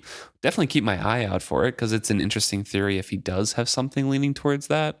 I'll definitely keep my eye out for it, because it's an interesting theory if he does have something leaning towards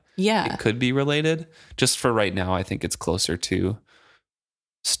that. Yeah, it could be related. Just for right now, I think it's closer to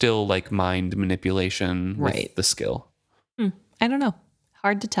still like mind manipulation with the skill. I don't know.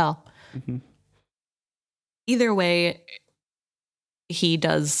 Hard to tell. Mm-hmm. Either way, he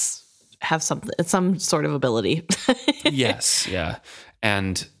does have some sort of ability. Yes, yeah.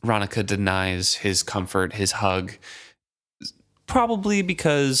 And Ronica denies his comfort, his hug, probably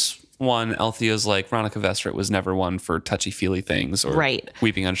because, one, Althea's like, Ronica Vestrit was never one for touchy-feely things or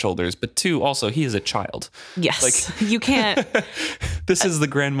weeping on shoulders. But two, also, he is a child. Yes, like, you can't. This is the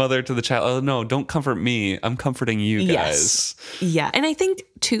grandmother to the child. Oh, no, don't comfort me. I'm comforting you guys. Yes. Yeah. And I think,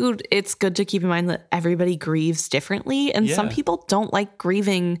 too, it's good to keep in mind that everybody grieves differently. And some people don't like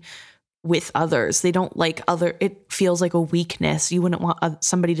grieving with others. They don't like it feels like a weakness. You wouldn't want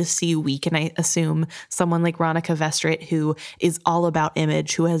somebody to see you weak. And I assume someone like Ronica Vestrit, who is all about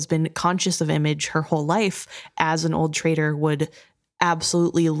image, who has been conscious of image her whole life as an old trader, would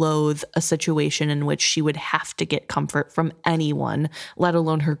absolutely loathe a situation in which she would have to get comfort from anyone, let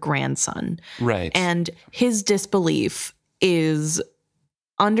alone her grandson. Right. And his disbelief is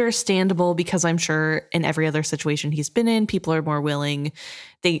understandable, because I'm sure in every other situation he's been in, people are more willing.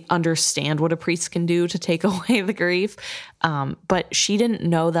 They understand what a priest can do to take away the grief. But she didn't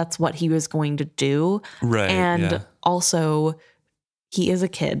know that's what he was going to do. Right. And also, he is a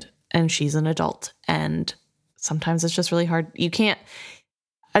kid and she's an adult. And sometimes it's just really hard.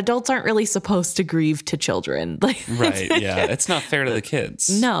 Adults aren't really supposed to grieve to children. Right. Yeah. It's not fair to the kids.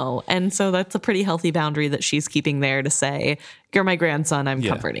 No. And so that's a pretty healthy boundary that she's keeping there to say, you're my grandson, I'm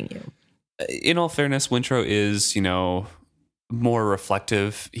comforting you. In all fairness, Wintrow is, more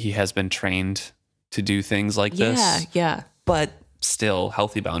reflective. He has been trained to do things like this. Yeah. But still,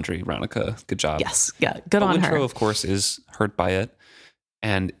 healthy boundary, Ronica. Good job. Yes. Yeah. Good on her. Wintrow, of course, is hurt by it.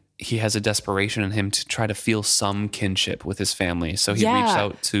 And he has a desperation in him to try to feel some kinship with his family. So he reached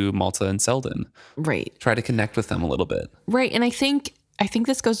out to Malta and Selden. Right. Try to connect with them a little bit. Right. And I think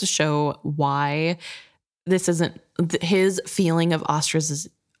this goes to show why this isn't his feeling of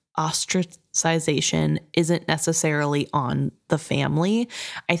ostracization isn't necessarily on the family.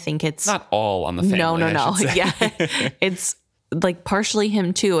 I think it's not all on the family. No. Yeah. It's like partially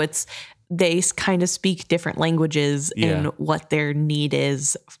him too. It's they kind of speak different languages in what their need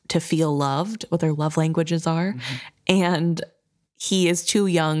is to feel loved, what their love languages are. Mm-hmm. And he is too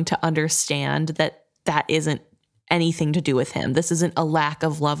young to understand that that isn't anything to do with him. This isn't a lack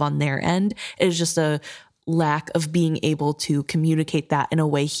of love on their end. It is just a lack of being able to communicate that in a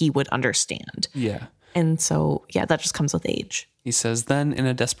way he would understand. Yeah. And so, that just comes with age. He says, then in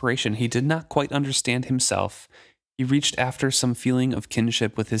a desperation, he did not quite understand himself. He reached after some feeling of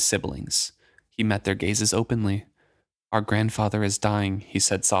kinship with his siblings. He met their gazes openly. Our grandfather is dying, he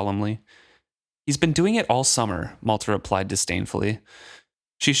said solemnly. He's been doing it all summer, Malta replied disdainfully.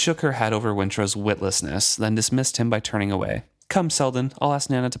 She shook her head over Wintrow's witlessness, then dismissed him by turning away. Come, Selden, I'll ask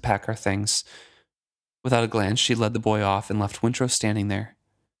Nana to pack our things. Without a glance, she led the boy off and left Wintrow standing there.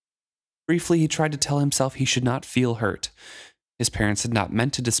 Briefly, he tried to tell himself he should not feel hurt. His parents had not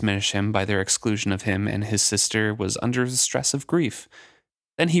meant to diminish him by their exclusion of him, and his sister was under the stress of grief.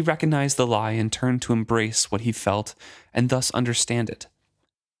 Then he recognized the lie and turned to embrace what he felt and thus understand it.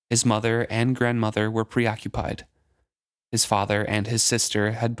 His mother and grandmother were preoccupied. His father and his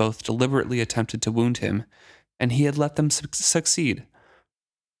sister had both deliberately attempted to wound him, and he had let them succeed.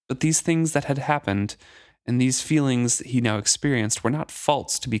 But these things that had happened, and these feelings that he now experienced, were not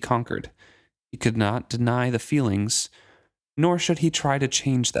faults to be conquered. He could not deny the feelings, nor should he try to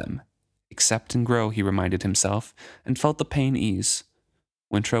change them. Accept and grow, he reminded himself, and felt the pain ease.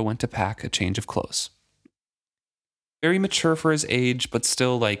 Wintrow went to pack a change of clothes. Very mature for his age, but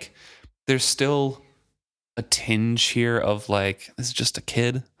still, there's still a tinge here of, this is just a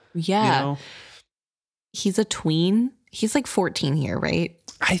kid. Yeah. You know? He's a tween. He's 14 here, right?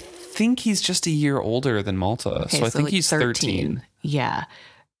 I think he's just a year older than Malta. Okay, so I think he's 13. Yeah.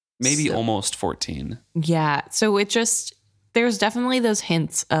 Maybe almost 14. Yeah. So there's definitely those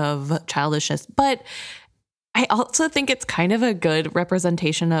hints of childishness, but I also think it's kind of a good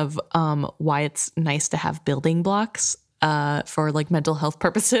representation of why it's nice to have building blocks for mental health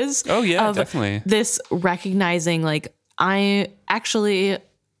purposes. Oh yeah, definitely. This recognizing I actually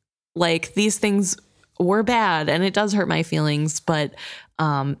these things were bad and it does hurt my feelings, but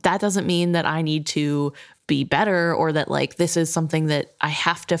that doesn't mean that I need to be better or that this is something that I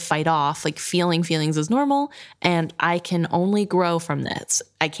have to fight off. Feeling feelings is normal and I can only grow from this.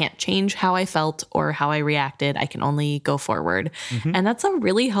 I can't change how I felt or how I reacted. I can only go forward. Mm-hmm. And that's a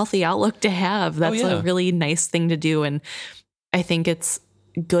really healthy outlook to have. That's a really nice thing to do. And I think it's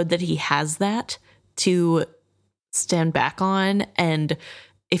good that he has that to stand back on. And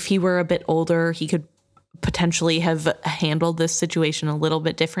if he were a bit older, he could potentially have handled this situation a little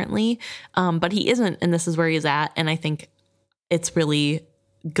bit differently. But he isn't, and this is where he's at. And I think it's really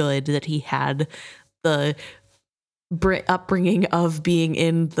good that he had the upbringing of being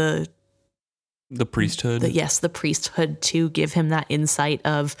in the priesthood. The priesthood to give him that insight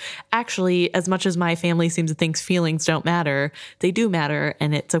of actually, as much as my family seems to think feelings don't matter, they do matter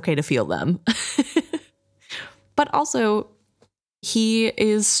and it's okay to feel them. But also he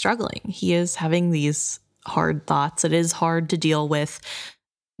is struggling. He is having these hard thoughts. It is hard to deal with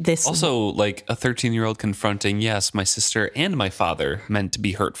this. Also, a 13-year-old confronting, yes, my sister and my father meant to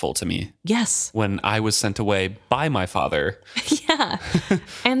be hurtful to me. Yes. When I was sent away by my father. Yeah.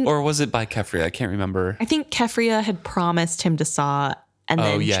 And or was it by Keffria? I can't remember. I think Keffria had promised him to Saw, and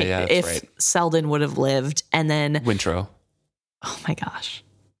then if right. Selden would have lived, and then Wintrow. Oh my gosh.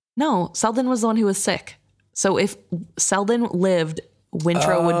 No, Selden was the one who was sick. So if Selden lived,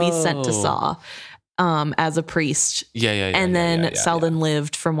 Wintrow would be sent to Saw as a priest. Yeah. And then Selden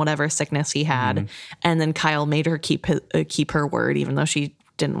lived from whatever sickness he had. Mm-hmm. And then Kyle made her keep her word, even though she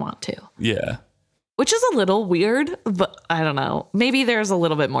didn't want to. Yeah. Which is a little weird, but I don't know. Maybe there's a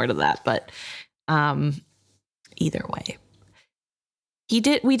little bit more to that, but either way.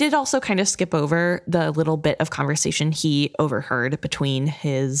 We did also kind of skip over the little bit of conversation he overheard between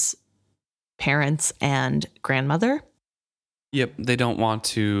his parents and grandmother. Yep, they don't want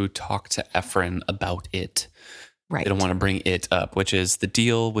to talk to Ephron about it. Right. They don't want to bring it up, which is the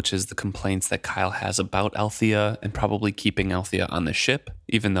deal, which is the complaints that Kyle has about Althea and probably keeping Althea on the ship,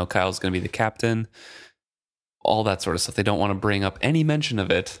 even though Kyle's going to be the captain. All that sort of stuff. They don't want to bring up any mention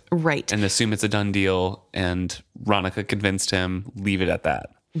of it. Right. And assume it's a done deal, and Ronica convinced him, leave it at that.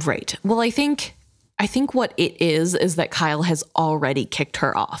 Right. Well, I think what it is that Kyle has already kicked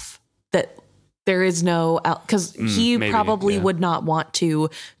her off. That there is no, because he probably would not want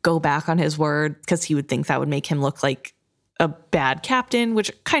to go back on his word because he would think that would make him look like a bad captain,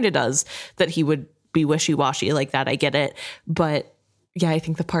 which kind of does, that he would be wishy-washy like that. I get it. But Yeah, I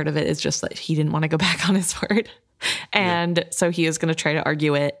think the part of it is just that he didn't want to go back on his word. And so he is going to try to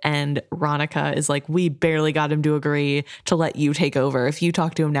argue it. And Ronica is like, we barely got him to agree to let you take over. If you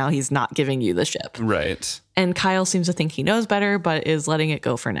talk to him now, he's not giving you the ship. Right. And Kyle seems to think he knows better, but is letting it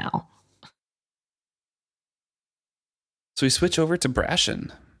go for now. So we switch over to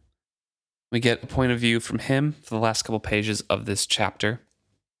Brashen. We get a point of view from him for the last couple pages of this chapter.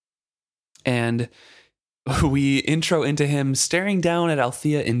 And we intro into him staring down at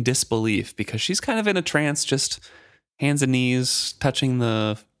Althea in disbelief because she's kind of in a trance, just hands and knees touching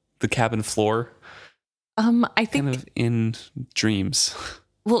the cabin floor. I think kind of in dreams.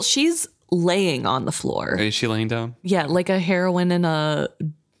 Well, she's laying on the floor. Is she laying down? Yeah, like a heroine in a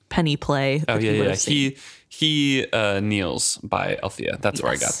penny play. Oh yeah. He kneels by Althea. That's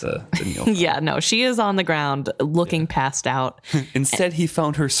where I got the kneel from. Yeah, no, she is on the ground looking passed out. Instead, he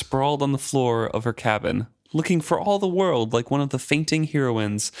found her sprawled on the floor of her cabin, looking for all the world like one of the fainting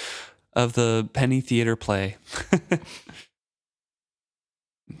heroines of the penny theater play.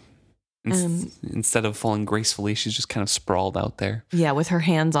 Instead of falling gracefully, she's just kind of sprawled out there. Yeah, with her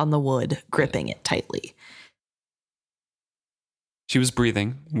hands on the wood, gripping it tightly. She was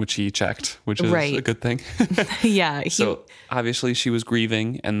breathing, which he checked, which is a good thing. Yeah. So obviously she was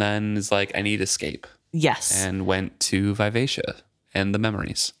grieving and then is like, I need escape. Yes. And went to Vivacia and the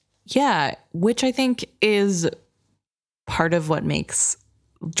memories. Yeah, which I think is part of what makes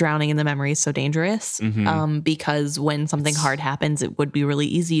drowning in the memories so dangerous. Because when something hard happens, it would be really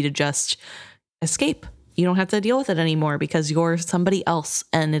easy to just escape. You don't have to deal with it anymore because you're somebody else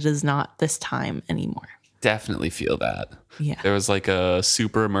and it is not this time anymore. Definitely feel that. Yeah. There was like a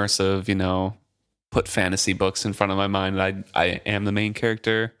super immersive, put fantasy books in front of my mind and I am the main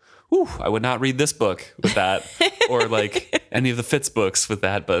character. Whew, I would not read this book with that or like any of the Fitz books with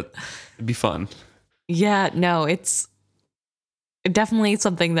that, but it'd be fun. Yeah, no, it's definitely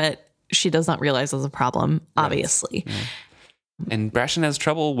something that she does not realize is a problem, obviously. Right. Yeah. And Brashen has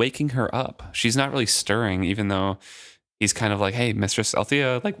trouble waking her up. She's not really stirring, even though he's kind of like, hey, Mistress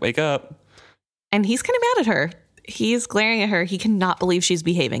Althea, like, wake up. And he's kind of mad at her. He's glaring at her. He cannot believe she's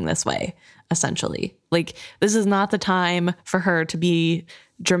behaving this way, essentially. Like, this is not the time for her to be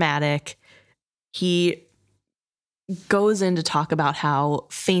dramatic. He goes in to talk about how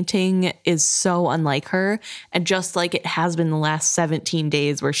fainting is so unlike her, and just like it has been the last 17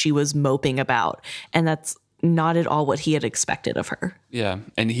 days where she was moping about. And that's not at all what he had expected of her. Yeah.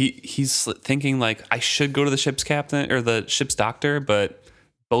 And he's thinking like, I should go to the ship's captain or the ship's doctor, but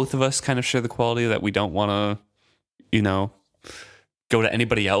both of us kind of share the quality that we don't want to, go to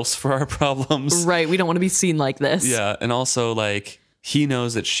anybody else for our problems. Right. We don't want to be seen like this. Yeah. And also like he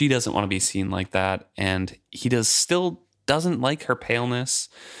knows that she doesn't want to be seen like that. And he still doesn't like her paleness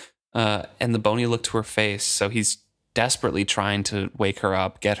and the bony look to her face. So he's desperately trying to wake her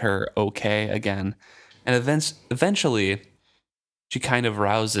up, get her okay again. And eventually she kind of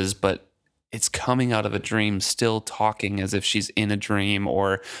rouses, but it's coming out of a dream, still talking as if she's in a dream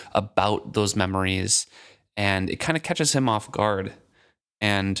or about those memories. And it kind of catches him off guard.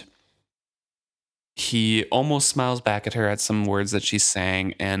 And he almost smiles back at her at some words that she's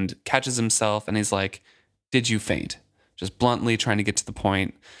saying and catches himself. And he's like, did you faint? Just bluntly trying to get to the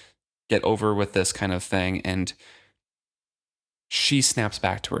point, get over with this kind of thing. And she snaps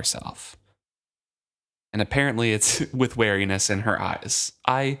back to herself. And apparently it's with wariness in her eyes.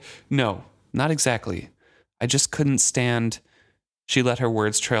 No. Not exactly. I just couldn't stand. She let her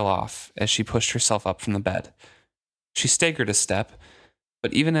words trail off as she pushed herself up from the bed. She staggered a step,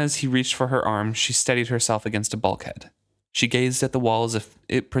 but even as he reached for her arm, she steadied herself against a bulkhead. She gazed at the wall as if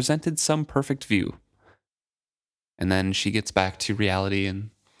it presented some perfect view. And then she gets back to reality and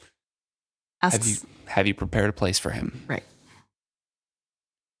have you prepared a place for him? Right.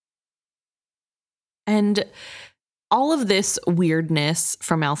 And all of this weirdness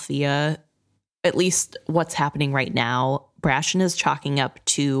from Althea, at least what's happening right now, Brashen is chalking up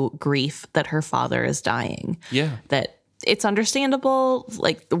to grief that her father is dying. Yeah. That it's understandable.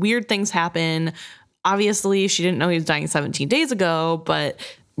 Like, the weird things happen. Obviously, she didn't know he was dying 17 days ago, but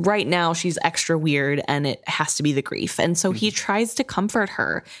right now she's extra weird and it has to be the grief. And so he tries to comfort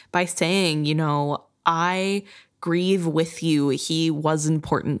her by saying, I grieve with you. He was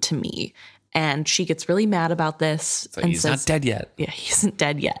important to me. And she gets really mad about this. So and he's not dead yet. Yeah, he isn't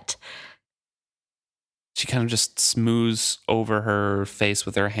dead yet. She kind of just smooths over her face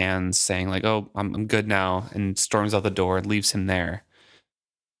with her hands, saying like, oh, I'm good now, and storms out the door and leaves him there.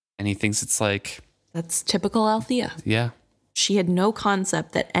 And he thinks it's like... That's typical Althea. Yeah. She had no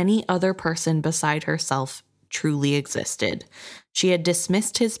concept that any other person beside herself truly existed. She had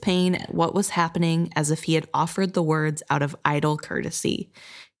dismissed his pain at what was happening as if he had offered the words out of idle courtesy.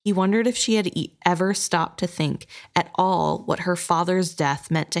 He wondered if she had ever stopped to think at all what her father's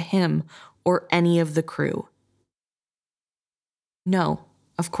death meant to him or any of the crew. No,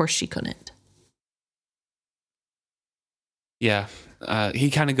 of course she couldn't. Yeah,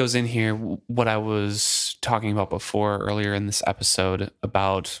 he kind of goes in here what I was talking about before earlier in this episode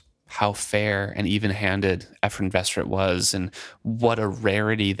about how fair and even-handed Ephron Vestrit was and what a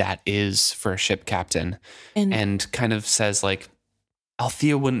rarity that is for a ship captain. And kind of says like,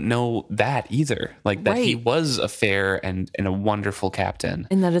 Althea wouldn't know that either. Like that he was a fair and a wonderful captain.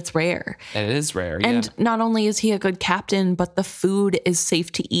 And that it's rare. That it is rare, And not only is he a good captain, but the food is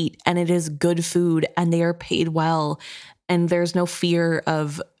safe to eat and it is good food and they are paid well. And there's no fear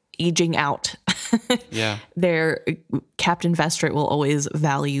of aging out. Yeah. Captain Vestrit will always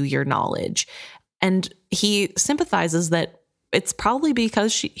value your knowledge. And he sympathizes that it's probably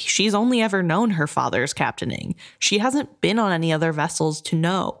because she's only ever known her father's captaining. She hasn't been on any other vessels to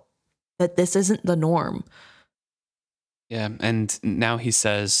know that this isn't the norm. Yeah. And now he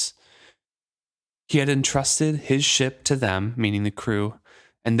says he had entrusted his ship to them, meaning the crew,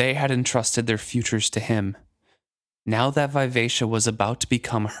 and they had entrusted their futures to him. Now that Vivacia was about to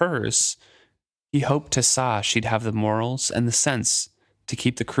become hers, he hoped to saw she'd have the morals and the sense to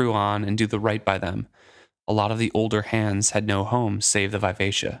keep the crew on and do the right by them. A lot of the older hands had no home save the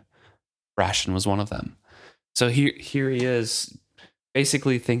Vivacia. Brashen was one of them. So here he is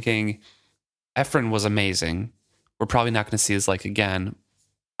basically thinking, Ephron was amazing. We're probably not going to see his like again.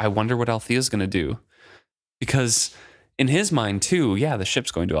 I wonder what Althea's going to do. Because in his mind too, yeah, the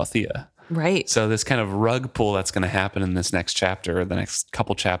ship's going to Althea. Right. So this kind of rug pull that's going to happen in this next chapter, or the next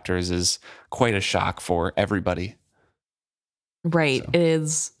couple chapters, is quite a shock for everybody. Right. So. It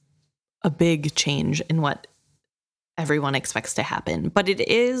is a big change in what everyone expects to happen. But it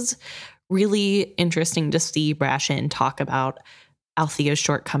is really interesting to see Brashen talk about Althea's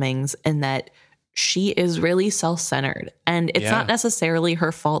shortcomings and that she is really self-centered. And it's not necessarily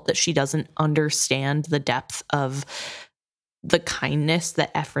her fault that she doesn't understand the depth of the kindness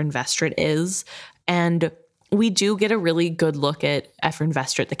that Ephron Vestrit is. And we do get a really good look at Ephron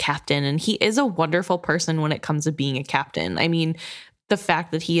Vestrit, the captain, and he is a wonderful person when it comes to being a captain. I mean, the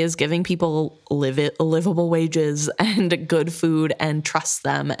fact that he is giving people livable wages and good food and trusts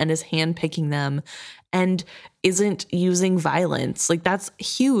them and is handpicking them and isn't using violence, like that's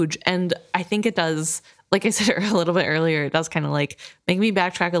huge. And I think it does, like I said a little bit earlier, it does kind of like make me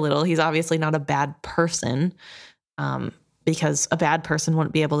backtrack a little. He's obviously not a bad person, because a bad person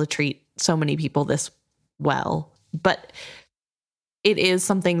wouldn't be able to treat so many people this well. But it is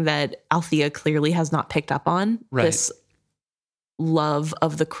something that Althea clearly has not picked up on. Right. This love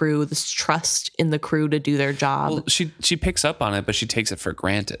of the crew, this trust in the crew to do their job. Well, she picks up on it, but she takes it for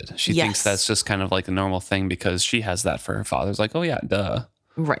granted. She thinks that's just kind of like a normal thing because she has that for her father. It's like, oh yeah, duh.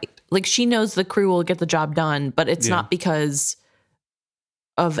 Right. Like she knows the crew will get the job done, but it's not because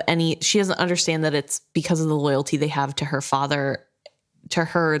of she doesn't understand that it's because of the loyalty they have to her father. To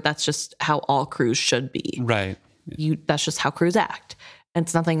her, that's just how all crews should be. Right. That's just how crews act. And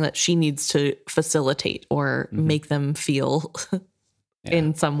it's nothing that she needs to facilitate or make them feel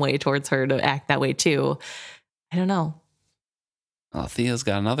in some way towards her to act that way too. I don't know. Thea's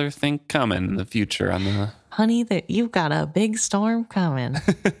got another thing coming in the future on the... Honey, that you've got a big storm coming.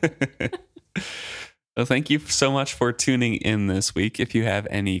 Well, thank you so much for tuning in this week. If you have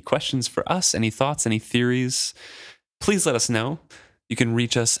any questions for us, any thoughts, any theories, please let us know. You can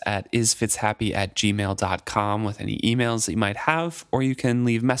reach us at isfitshappy@gmail.com with any emails that you might have, or you can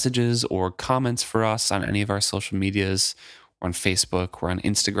leave messages or comments for us on any of our social medias. We're on Facebook, we're on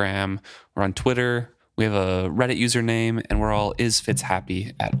Instagram, we're on Twitter. We have a Reddit username, and we're all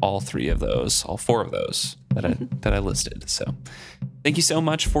isfitshappy at all four of those that I listed. So thank you so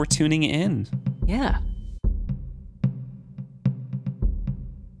much for tuning in. Yeah.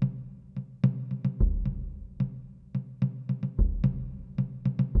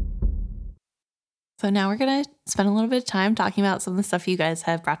 So now we're going to spend a little bit of time talking about some of the stuff you guys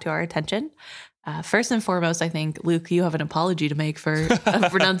have brought to our attention. First and foremost, I think, Luke, you have an apology to make for a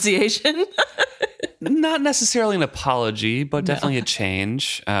pronunciation. Not necessarily an apology, but definitely a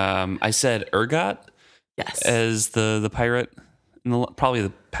change. I said Urgot as the pirate in probably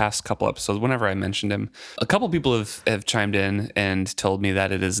the past couple episodes, whenever I mentioned him. A couple people have chimed in and told me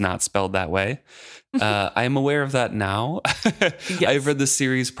that it is not spelled that way. I am aware of that now. Yes. I've read the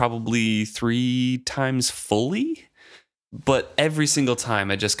series probably 3 times fully, but every single time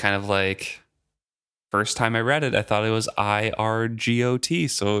I just kind of like first time I read it, I thought it was Irgot.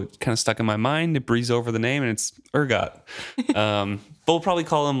 So it kind of stuck in my mind. It breezed over the name, and it's Urgot. But we'll probably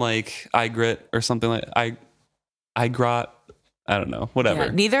call him like Igrit or something like Igrot. I don't know. Whatever.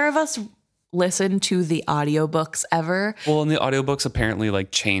 Yeah, neither of us listen to the audiobooks ever. Well, and the audiobooks apparently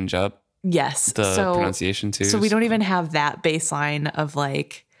like change up Yes. the pronunciation too. So we don't even have that baseline of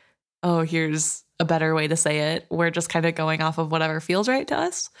like, oh, here's a better way to say it. We're just kind of going off of whatever feels right to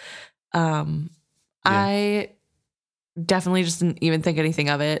us. I definitely just didn't even think anything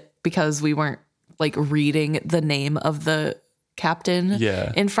of it because we weren't like reading the name of the captain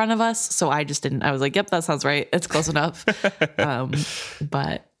in front of us. So I just didn't. I was like, yep, that sounds right. It's close enough.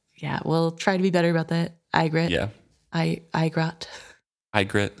 But yeah, we'll try to be better about that. Igrit. Yeah. Igrot.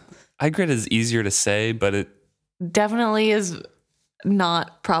 Igrit. Igrit is easier to say, but it definitely is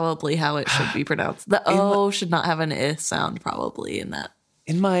not probably how it should be pronounced. The O should not have an I sound probably in that.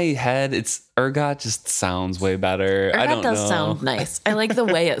 In my head, it's Urgot just sounds way better. I don't know. Urgot does sound nice. I like the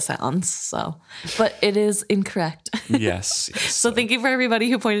way it sounds. So, but it is incorrect. Yes. So thank you for everybody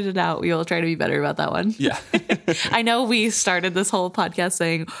who pointed it out. We will try to be better about that one. Yeah. I know we started this whole podcast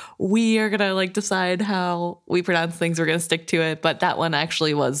saying we are going to like decide how we pronounce things. We're going to stick to it. But that one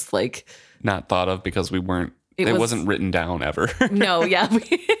actually was like not thought of because we weren't, it wasn't written down ever. No. Yeah.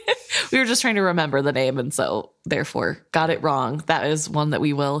 We were just trying to remember the name, and so therefore got it wrong. That is one that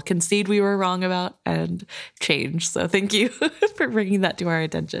we will concede we were wrong about and change. So thank you for bringing that to our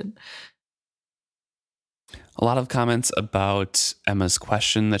attention. A lot of comments about Emma's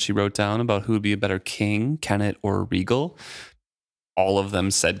question that she wrote down about who would be a better king, Kennit or Regal. All of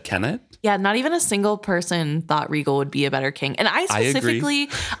them said Kennit. Yeah, not even a single person thought Regal would be a better king. And I specifically,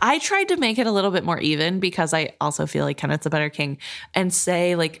 I tried to make it a little bit more even because I also feel like Kennit's a better king and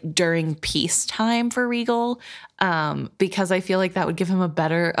say like during peacetime for Regal, because I feel like that would give him a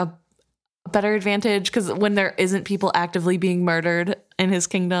better advantage because when there isn't people actively being murdered in his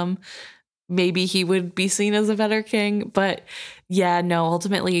kingdom, maybe he would be seen as a better king. But yeah, no,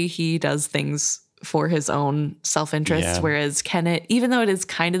 ultimately he does things for his own self-interest, whereas Kennit, even though it is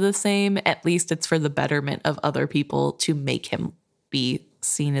kind of the same, at least it's for the betterment of other people to make him be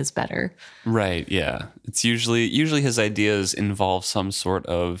seen as better. Right, yeah. It's usually his ideas involve some sort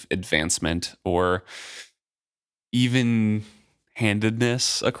of advancement or even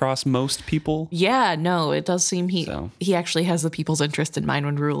handedness across most people. Yeah, no, it does seem he actually has the people's interest in mind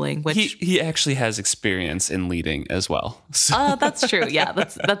when ruling, which he actually has experience in leading as well. So. That's true. Yeah,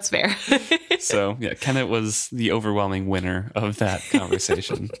 that's fair. So yeah, Kennit was the overwhelming winner of that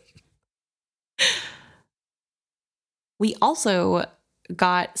conversation. We also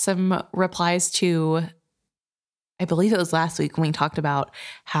got some replies to, I believe it was last week when we talked about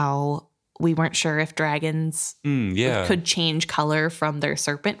how we weren't sure if dragons could change color from their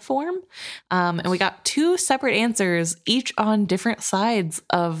serpent form. And we got two separate answers, each on different sides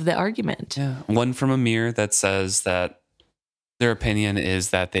of the argument. Yeah. One from Amir that says that their opinion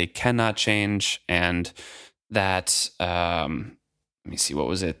is that they cannot change and that, let me see, what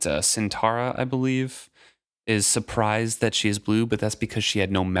was it? Sintara, I believe, is surprised that she is blue, but that's because she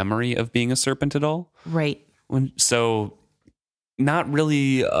had no memory of being a serpent at all. Right. So not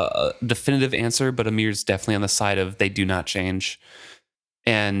really a definitive answer, but Amir's definitely on the side of they do not change.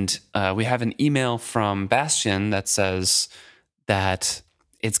 And we have an email from Bastian that says that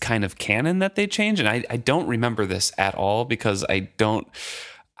it's kind of canon that they change. And I don't remember this at all because I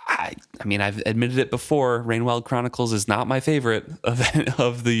mean, I've admitted it before. Rainwild Chronicles is not my favorite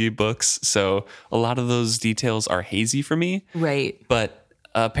of the books. So a lot of those details are hazy for me. Right. But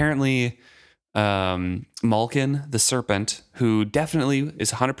apparently Malkin, the serpent, who definitely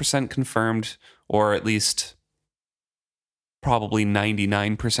is 100% confirmed, or at least probably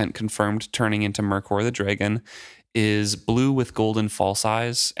 99% confirmed turning into Mercor the dragon, is blue with golden false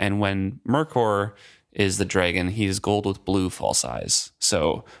eyes. And when Mercor is the dragon, he is gold with blue false eyes.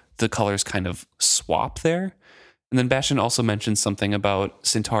 So the colors kind of swap there. And then Bastian also mentioned something about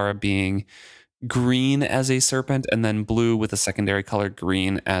Sintara being green as a serpent and then blue with a secondary color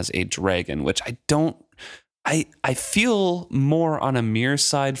green as a dragon, which I feel more on Amir's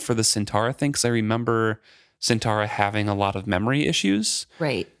side for the Sintara thing because I remember Sintara having a lot of memory issues.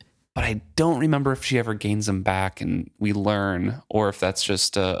 Right. But I don't remember if she ever gains them back and we learn, or if that's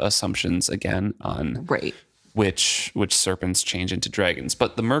just assumptions again on which serpents change into dragons.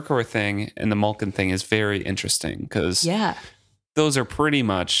 But the Mercor thing and the Malkin thing is very interesting because those are pretty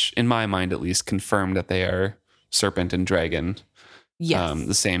much, in my mind at least, confirmed that they are serpent and dragon. Yes.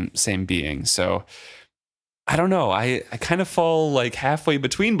 The same being. So I don't know. I kind of fall like halfway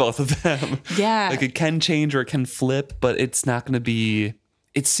between both of them. Yeah. Like it can change or it can flip, but it's not going to be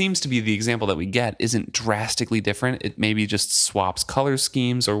it seems to be the example that we get isn't drastically different. It maybe just swaps color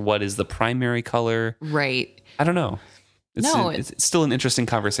schemes or what is the primary color. Right. I don't know. It's still an interesting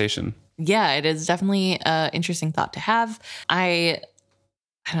conversation. Yeah, it is definitely an interesting thought to have. I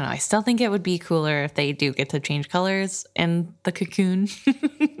don't know. I still think it would be cooler if they do get to change colors in the cocoon.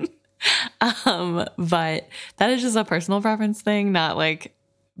 But that is just a personal preference thing, not like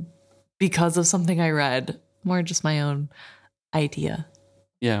because of something I read, more just my own idea.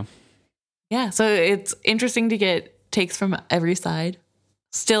 Yeah. Yeah. So it's interesting to get takes from every side.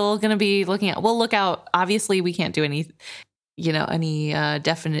 Still going to be looking at, we'll look out. Obviously, we can't do any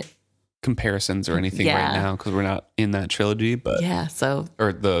definite comparisons or anything right now because we're not in that trilogy, but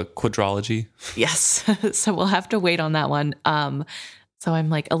or the quadrology. Yes. So we'll have to wait on that one. So I'm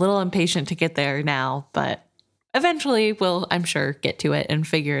like a little impatient to get there now, but eventually we'll, I'm sure, get to it and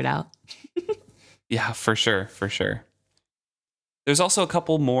figure it out. Yeah, for sure. There's also a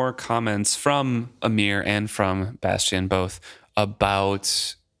couple more comments from Amir and from Bastian both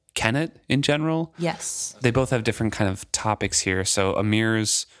about Kennit in general. Yes. They both have different kind of topics here. So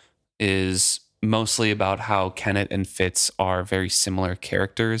Amir's is mostly about how Kennit and Fitz are very similar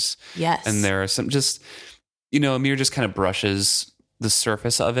characters. Yes. And there are some just, Amir just kind of brushes the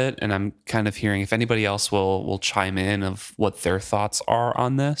surface of it. And I'm kind of hearing if anybody else will chime in of what their thoughts are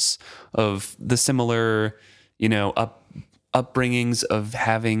on this, of the similar, upbringings of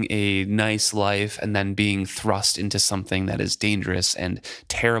having a nice life and then being thrust into something that is dangerous and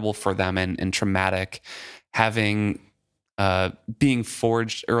terrible for them and traumatic, having being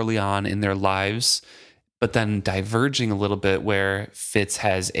forged early on in their lives, but then diverging a little bit where Fitz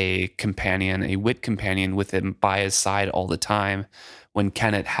has a wit companion with him by his side all the time when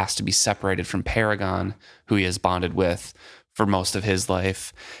Kennit has to be separated from Paragon, who he has bonded with for most of his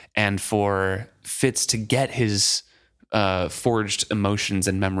life, and for Fitz to get his forged emotions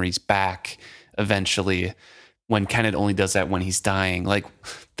and memories back eventually, when Kennit only does that when he's dying. Like,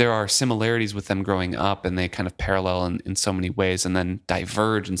 there are similarities with them growing up, and they kind of parallel in so many ways and then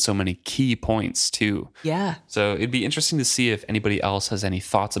diverge in so many key points too. Yeah. So it'd be interesting to see if anybody else has any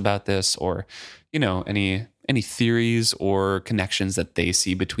thoughts about this, or, any theories or connections that they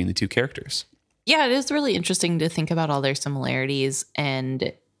see between the two characters. Yeah, it is really interesting to think about all their similarities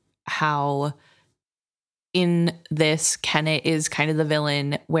and how in this, Kennit is kind of the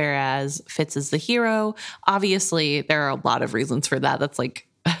villain, whereas Fitz is the hero. Obviously, there are a lot of reasons for that. That's like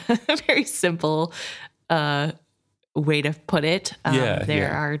a very simple way to put it.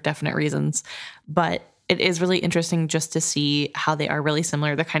 There are definite reasons. But it is really interesting just to see how they are really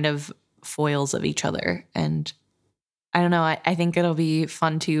similar. They're kind of foils of each other. And I don't know, I think it'll be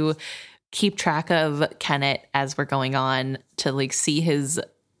fun to keep track of Kennit as we're going on, to like see his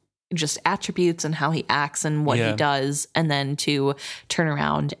just attributes and how he acts and what he does, and then to turn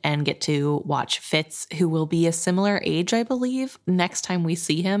around and get to watch Fitz, who will be a similar age, I believe, next time we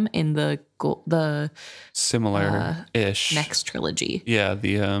see him in the similar-ish next trilogy. Yeah,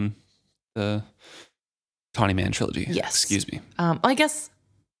 the Tawny Man trilogy. Yes. Excuse me. I guess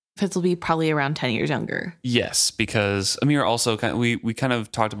Fitz will be probably around 10 years younger. Yes, because Amir also we kind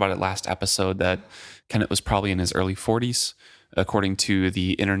of talked about it last episode that Kennit was probably in his early 40s. According to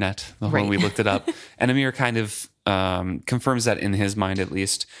the internet, when we looked it up. And Amir kind of confirms that in his mind, at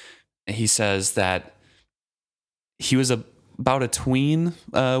least. He says that he was about a tween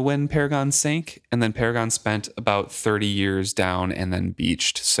when Paragon sank, and then Paragon spent about 30 years down and then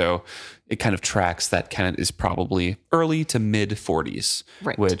beached. So it kind of tracks that Kennit is probably early to mid 40s,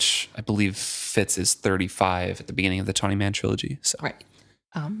 which I believe Fitz is 35 at the beginning of the Tawny Man trilogy. So. Right.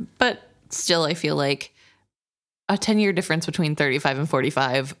 But still, I feel like a 10-year difference between 35 and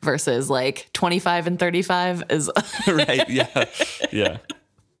 45 versus like 25 and 35 is right. Yeah. Yeah.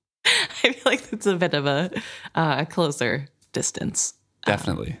 I feel like it's a bit of a closer distance.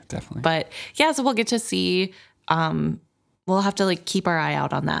 Definitely. But yeah, so we'll get to see, we'll have to like keep our eye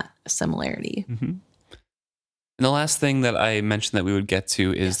out on that similarity. Mm-hmm. And the last thing that I mentioned that we would get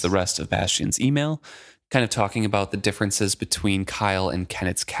to is the rest of Bastian's email, kind of talking about the differences between Kyle and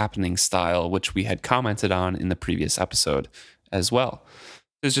Kennit's captaining style, which we had commented on in the previous episode as well.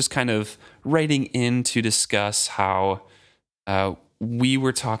 It was just kind of writing in to discuss how we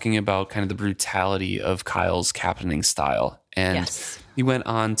were talking about kind of the brutality of Kyle's captaining style. And he went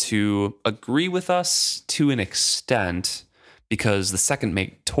on to agree with us to an extent, because the second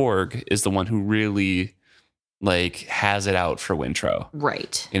mate, Torg, is the one who really has it out for Wintrow.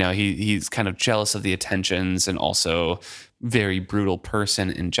 Right. He's kind of jealous of the attentions and also very brutal person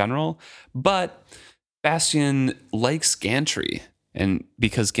in general. But Bastian likes Gantry, and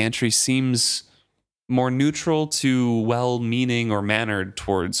because Gantry seems more neutral to well-meaning or mannered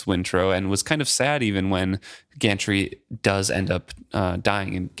towards Wintrow, and was kind of sad even when Gantry does end up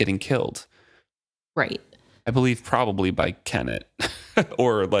dying and getting killed. Right. I believe probably by Kennet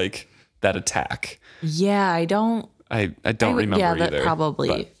or like that attack. Yeah, I don't remember yeah, either. That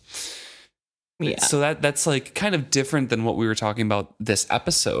probably. But, yeah. So that's like kind of different than what we were talking about this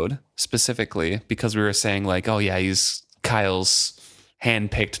episode specifically, because we were saying like, oh yeah, he's Kyle's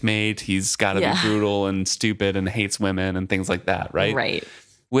handpicked mate. He's got to be brutal and stupid and hates women and things like that, right? Right.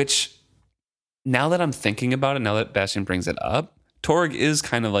 Which, now that I'm thinking about it, now that Bastian brings it up, Torg is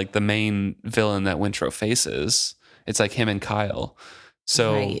kind of like the main villain that Wintrow faces. It's like him and Kyle.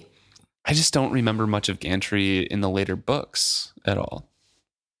 So right. I just don't remember much of Gantry in the later books at all.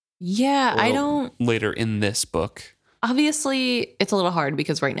 Yeah, Or I don't. Later in this book. Obviously, it's a little hard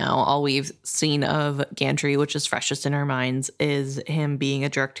because right now all we've seen of Gantry, which is freshest in our minds, is him being a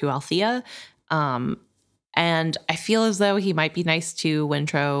jerk to Althea. And I feel as though he might be nice to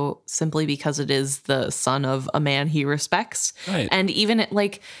Wintrow simply because it is the son of a man he respects. Right. And even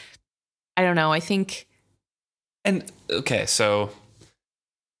like, I don't know, I think. And okay, so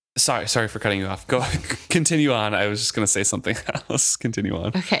sorry for cutting you off. Go continue on. I was just going to say something else. Continue on.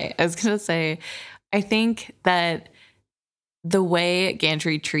 Okay, I was going to say, I think that the way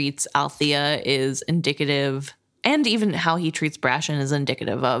Gantry treats Althea is indicative, and even how he treats Brashen is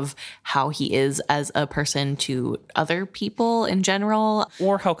indicative of how he is as a person to other people in general.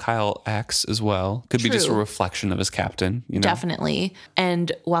 Or how Kyle acts as well. Could be just a reflection of his captain, you know? Definitely.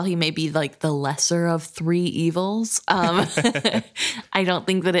 And while he may be like the lesser of three evils, I don't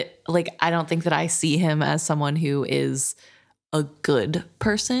think that I see him as someone who is a good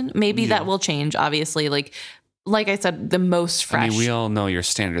person. Maybe that will change, obviously. Like I said, the most fresh. I mean, we all know your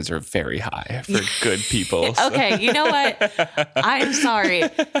standards are very high for good people. So. Okay, you know what? I'm sorry.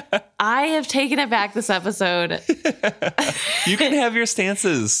 I have taken it back this episode. You can have your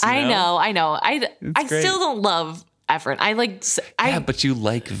stances. I know. I still don't love Ephraim. Yeah, but you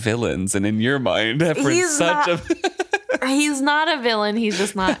like villains, and in your mind, Ephraim's he's not a villain. He's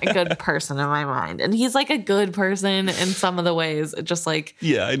just not a good person in my mind. And he's like a good person in some of the ways. Just like,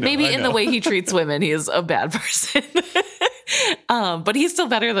 yeah, I know. Maybe in the way he treats women, he is a bad person. But he's still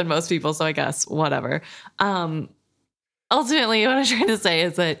better than most people. So I guess whatever. Ultimately, what I'm trying to say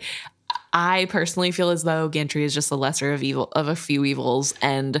is that I personally feel as though Gantry is just the lesser of a few evils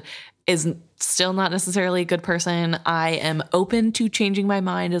and is still not necessarily a good person. I am open to changing my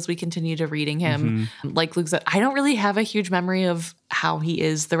mind as we continue to reading him. Mm-hmm. Like Luke said, I don't really have a huge memory of how he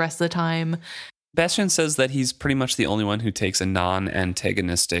is the rest of the time. Bastian says that he's pretty much the only one who takes a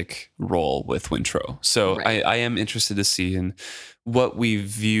non-antagonistic role with Wintrow. So right. I am interested to see in what we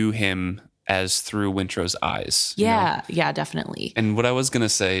view him as through Wintrow's eyes. Yeah, yeah, definitely. And what I was going to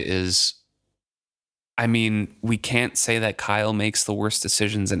say is, I mean, we can't say that Kyle makes the worst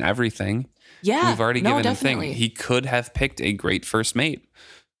decisions in everything. Yeah. We've already given him a thing. He could have picked a great first mate.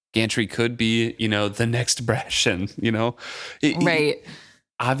 Gantry could be, the next Brashen, Right.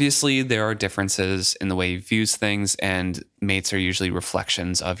 Obviously, there are differences in the way he views things, and mates are usually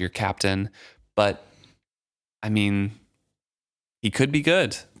reflections of your captain. But, I mean, he could be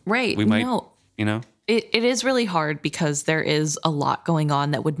good. Right. We might, It is really hard because there is a lot going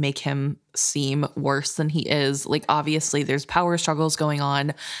on that would make him seem worse than he is. Like, obviously, there's power struggles going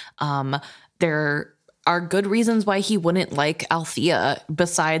on. There are good reasons why he wouldn't like Althea,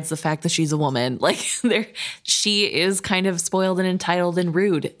 besides the fact that she's a woman. Like, she is kind of spoiled and entitled and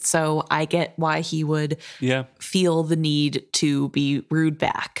rude. So I get why he would feel the need to be rude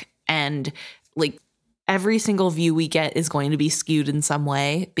back. And, like, every single view we get is going to be skewed in some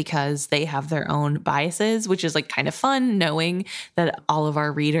way because they have their own biases, which is like kind of fun knowing that all of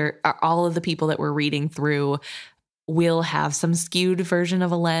the people that we're reading through will have some skewed version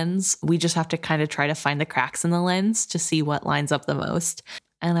of a lens. We just have to kind of try to find the cracks in the lens to see what lines up the most.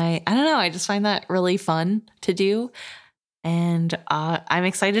 And I don't know, I just find that really fun to do. And I'm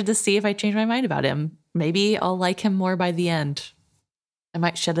excited to see if I change my mind about him. Maybe I'll like him more by the end. I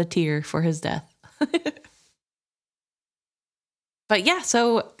might shed a tear for his death. But yeah,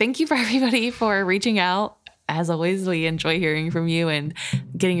 so thank you for everybody for reaching out. As always, we enjoy hearing from you and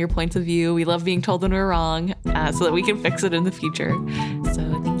getting your points of view. We love being told when we're wrong so that we can fix it in the future.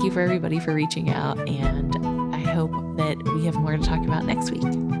 So thank you for everybody for reaching out. And I hope that we have more to talk about next week.